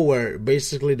 full, where it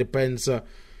basically depends.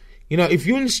 You know, if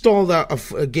you install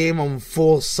a game on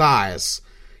full size,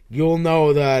 you'll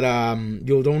know that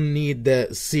you don't need the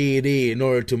CD in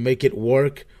order to make it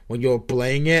work when you're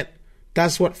playing it.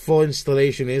 That's what full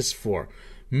installation is for.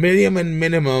 Medium and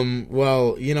minimum,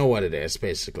 well, you know what it is,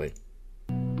 basically.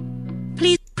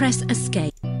 Please press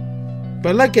escape.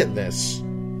 But look at this.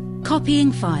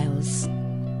 Copying files.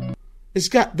 It's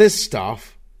got this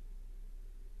stuff.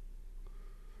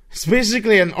 It's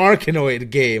basically an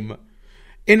Arkanoid game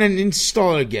in an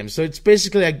installer game. So it's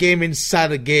basically a game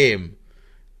inside a game.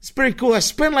 It's pretty cool. I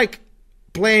spent like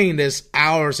playing this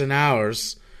hours and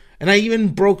hours. And I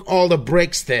even broke all the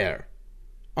bricks there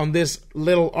on this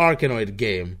little Arkanoid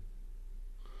game.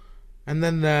 And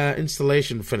then the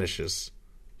installation finishes.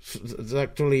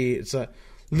 It's a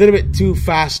little bit too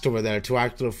fast over there to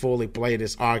actually fully play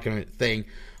this Arkanoid thing.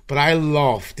 But I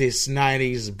love this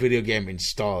 90s video game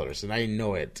installers, and I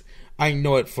know it. I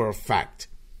know it for a fact.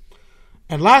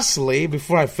 And lastly,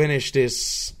 before I finish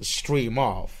this stream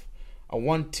off, I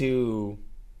want to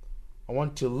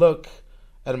look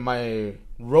at my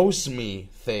Roast Me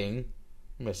thing.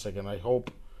 Give me a second. I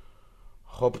hope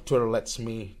Twitter lets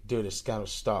me do this kind of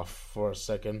stuff for a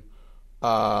second.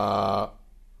 I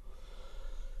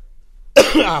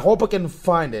hope I can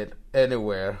find it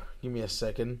anywhere. Give me a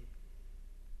second.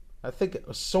 I think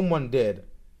someone did.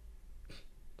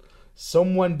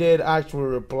 Someone did actually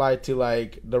reply to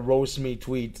like the Roast Me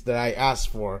tweet that I asked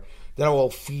for, that I will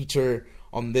feature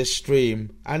on this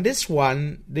stream. And this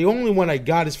one, the only one I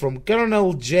got is from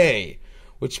Colonel J,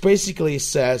 which basically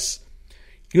says,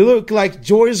 "You look like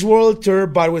Joy's World Tour,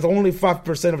 but with only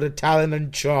 5% of the talent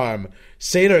and charm.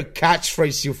 Say their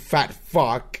catchphrase, you fat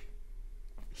fuck."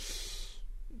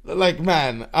 Like,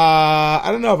 man, I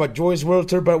don't know about Joy's World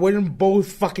Tour, but we're in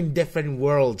both fucking different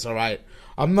worlds, alright?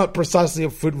 I'm not precisely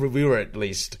a food reviewer, at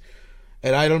least.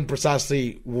 And I don't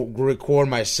precisely record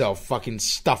myself fucking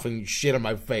stuffing shit on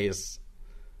my face.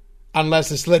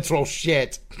 Unless it's literal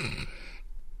shit.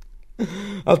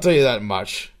 I'll tell you that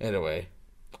much. Anyway.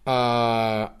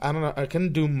 I don't know. I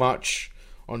can't do much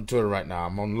on Twitter right now.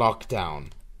 I'm on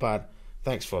lockdown. But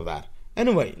thanks for that.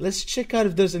 Anyway, let's check out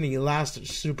if there's any last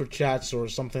super chats or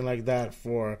something like that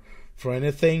for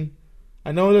anything.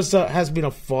 I know there has been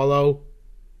a follow.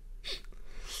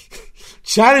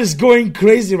 Chat is going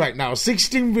crazy right now.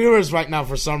 16 viewers right now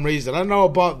for some reason. I don't know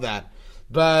about that.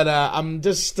 But I'm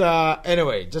just...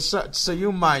 anyway, just so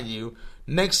you mind you,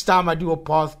 next time I do a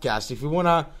podcast, if you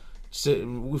want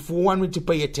me to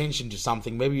pay attention to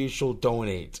something, maybe you should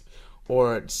donate.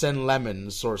 or send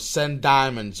lemons or send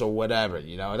diamonds or whatever.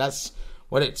 You know, that's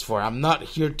what it's for. I'm not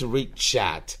here to read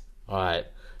chat. Alright.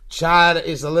 Chat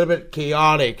is a little bit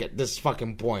chaotic at this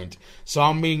fucking point. So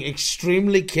I'm being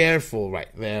extremely careful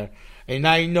right there. And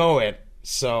I know it.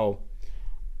 So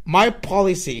my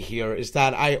policy here is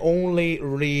that I only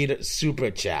read super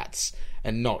chats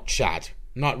and not chat.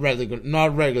 Not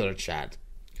regular chat.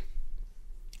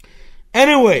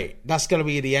 Anyway, that's gonna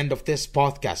be the end of this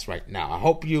podcast right now. I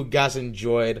hope you guys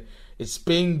enjoyed. It's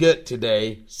been good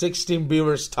today. 16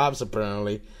 viewers tops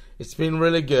apparently. It's been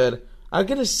really good. I'm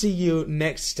gonna see you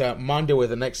next Monday with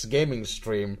the next gaming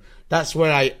stream. That's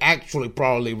where I actually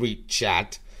probably read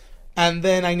chat. And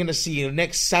then I'm gonna see you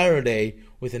next Saturday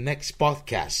with the next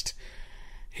podcast.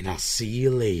 And I'll see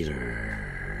you later.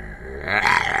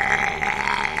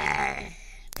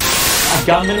 A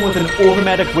gunman with an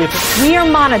automatic weapon. We are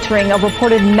monitoring a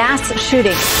reported mass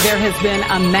shooting. There has been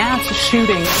a mass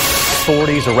shooting.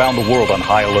 Authorities around the world on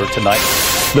high alert tonight.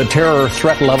 The terror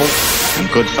threat level. And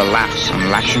good for laughs and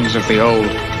lashings of the old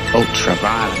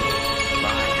ultra-violent.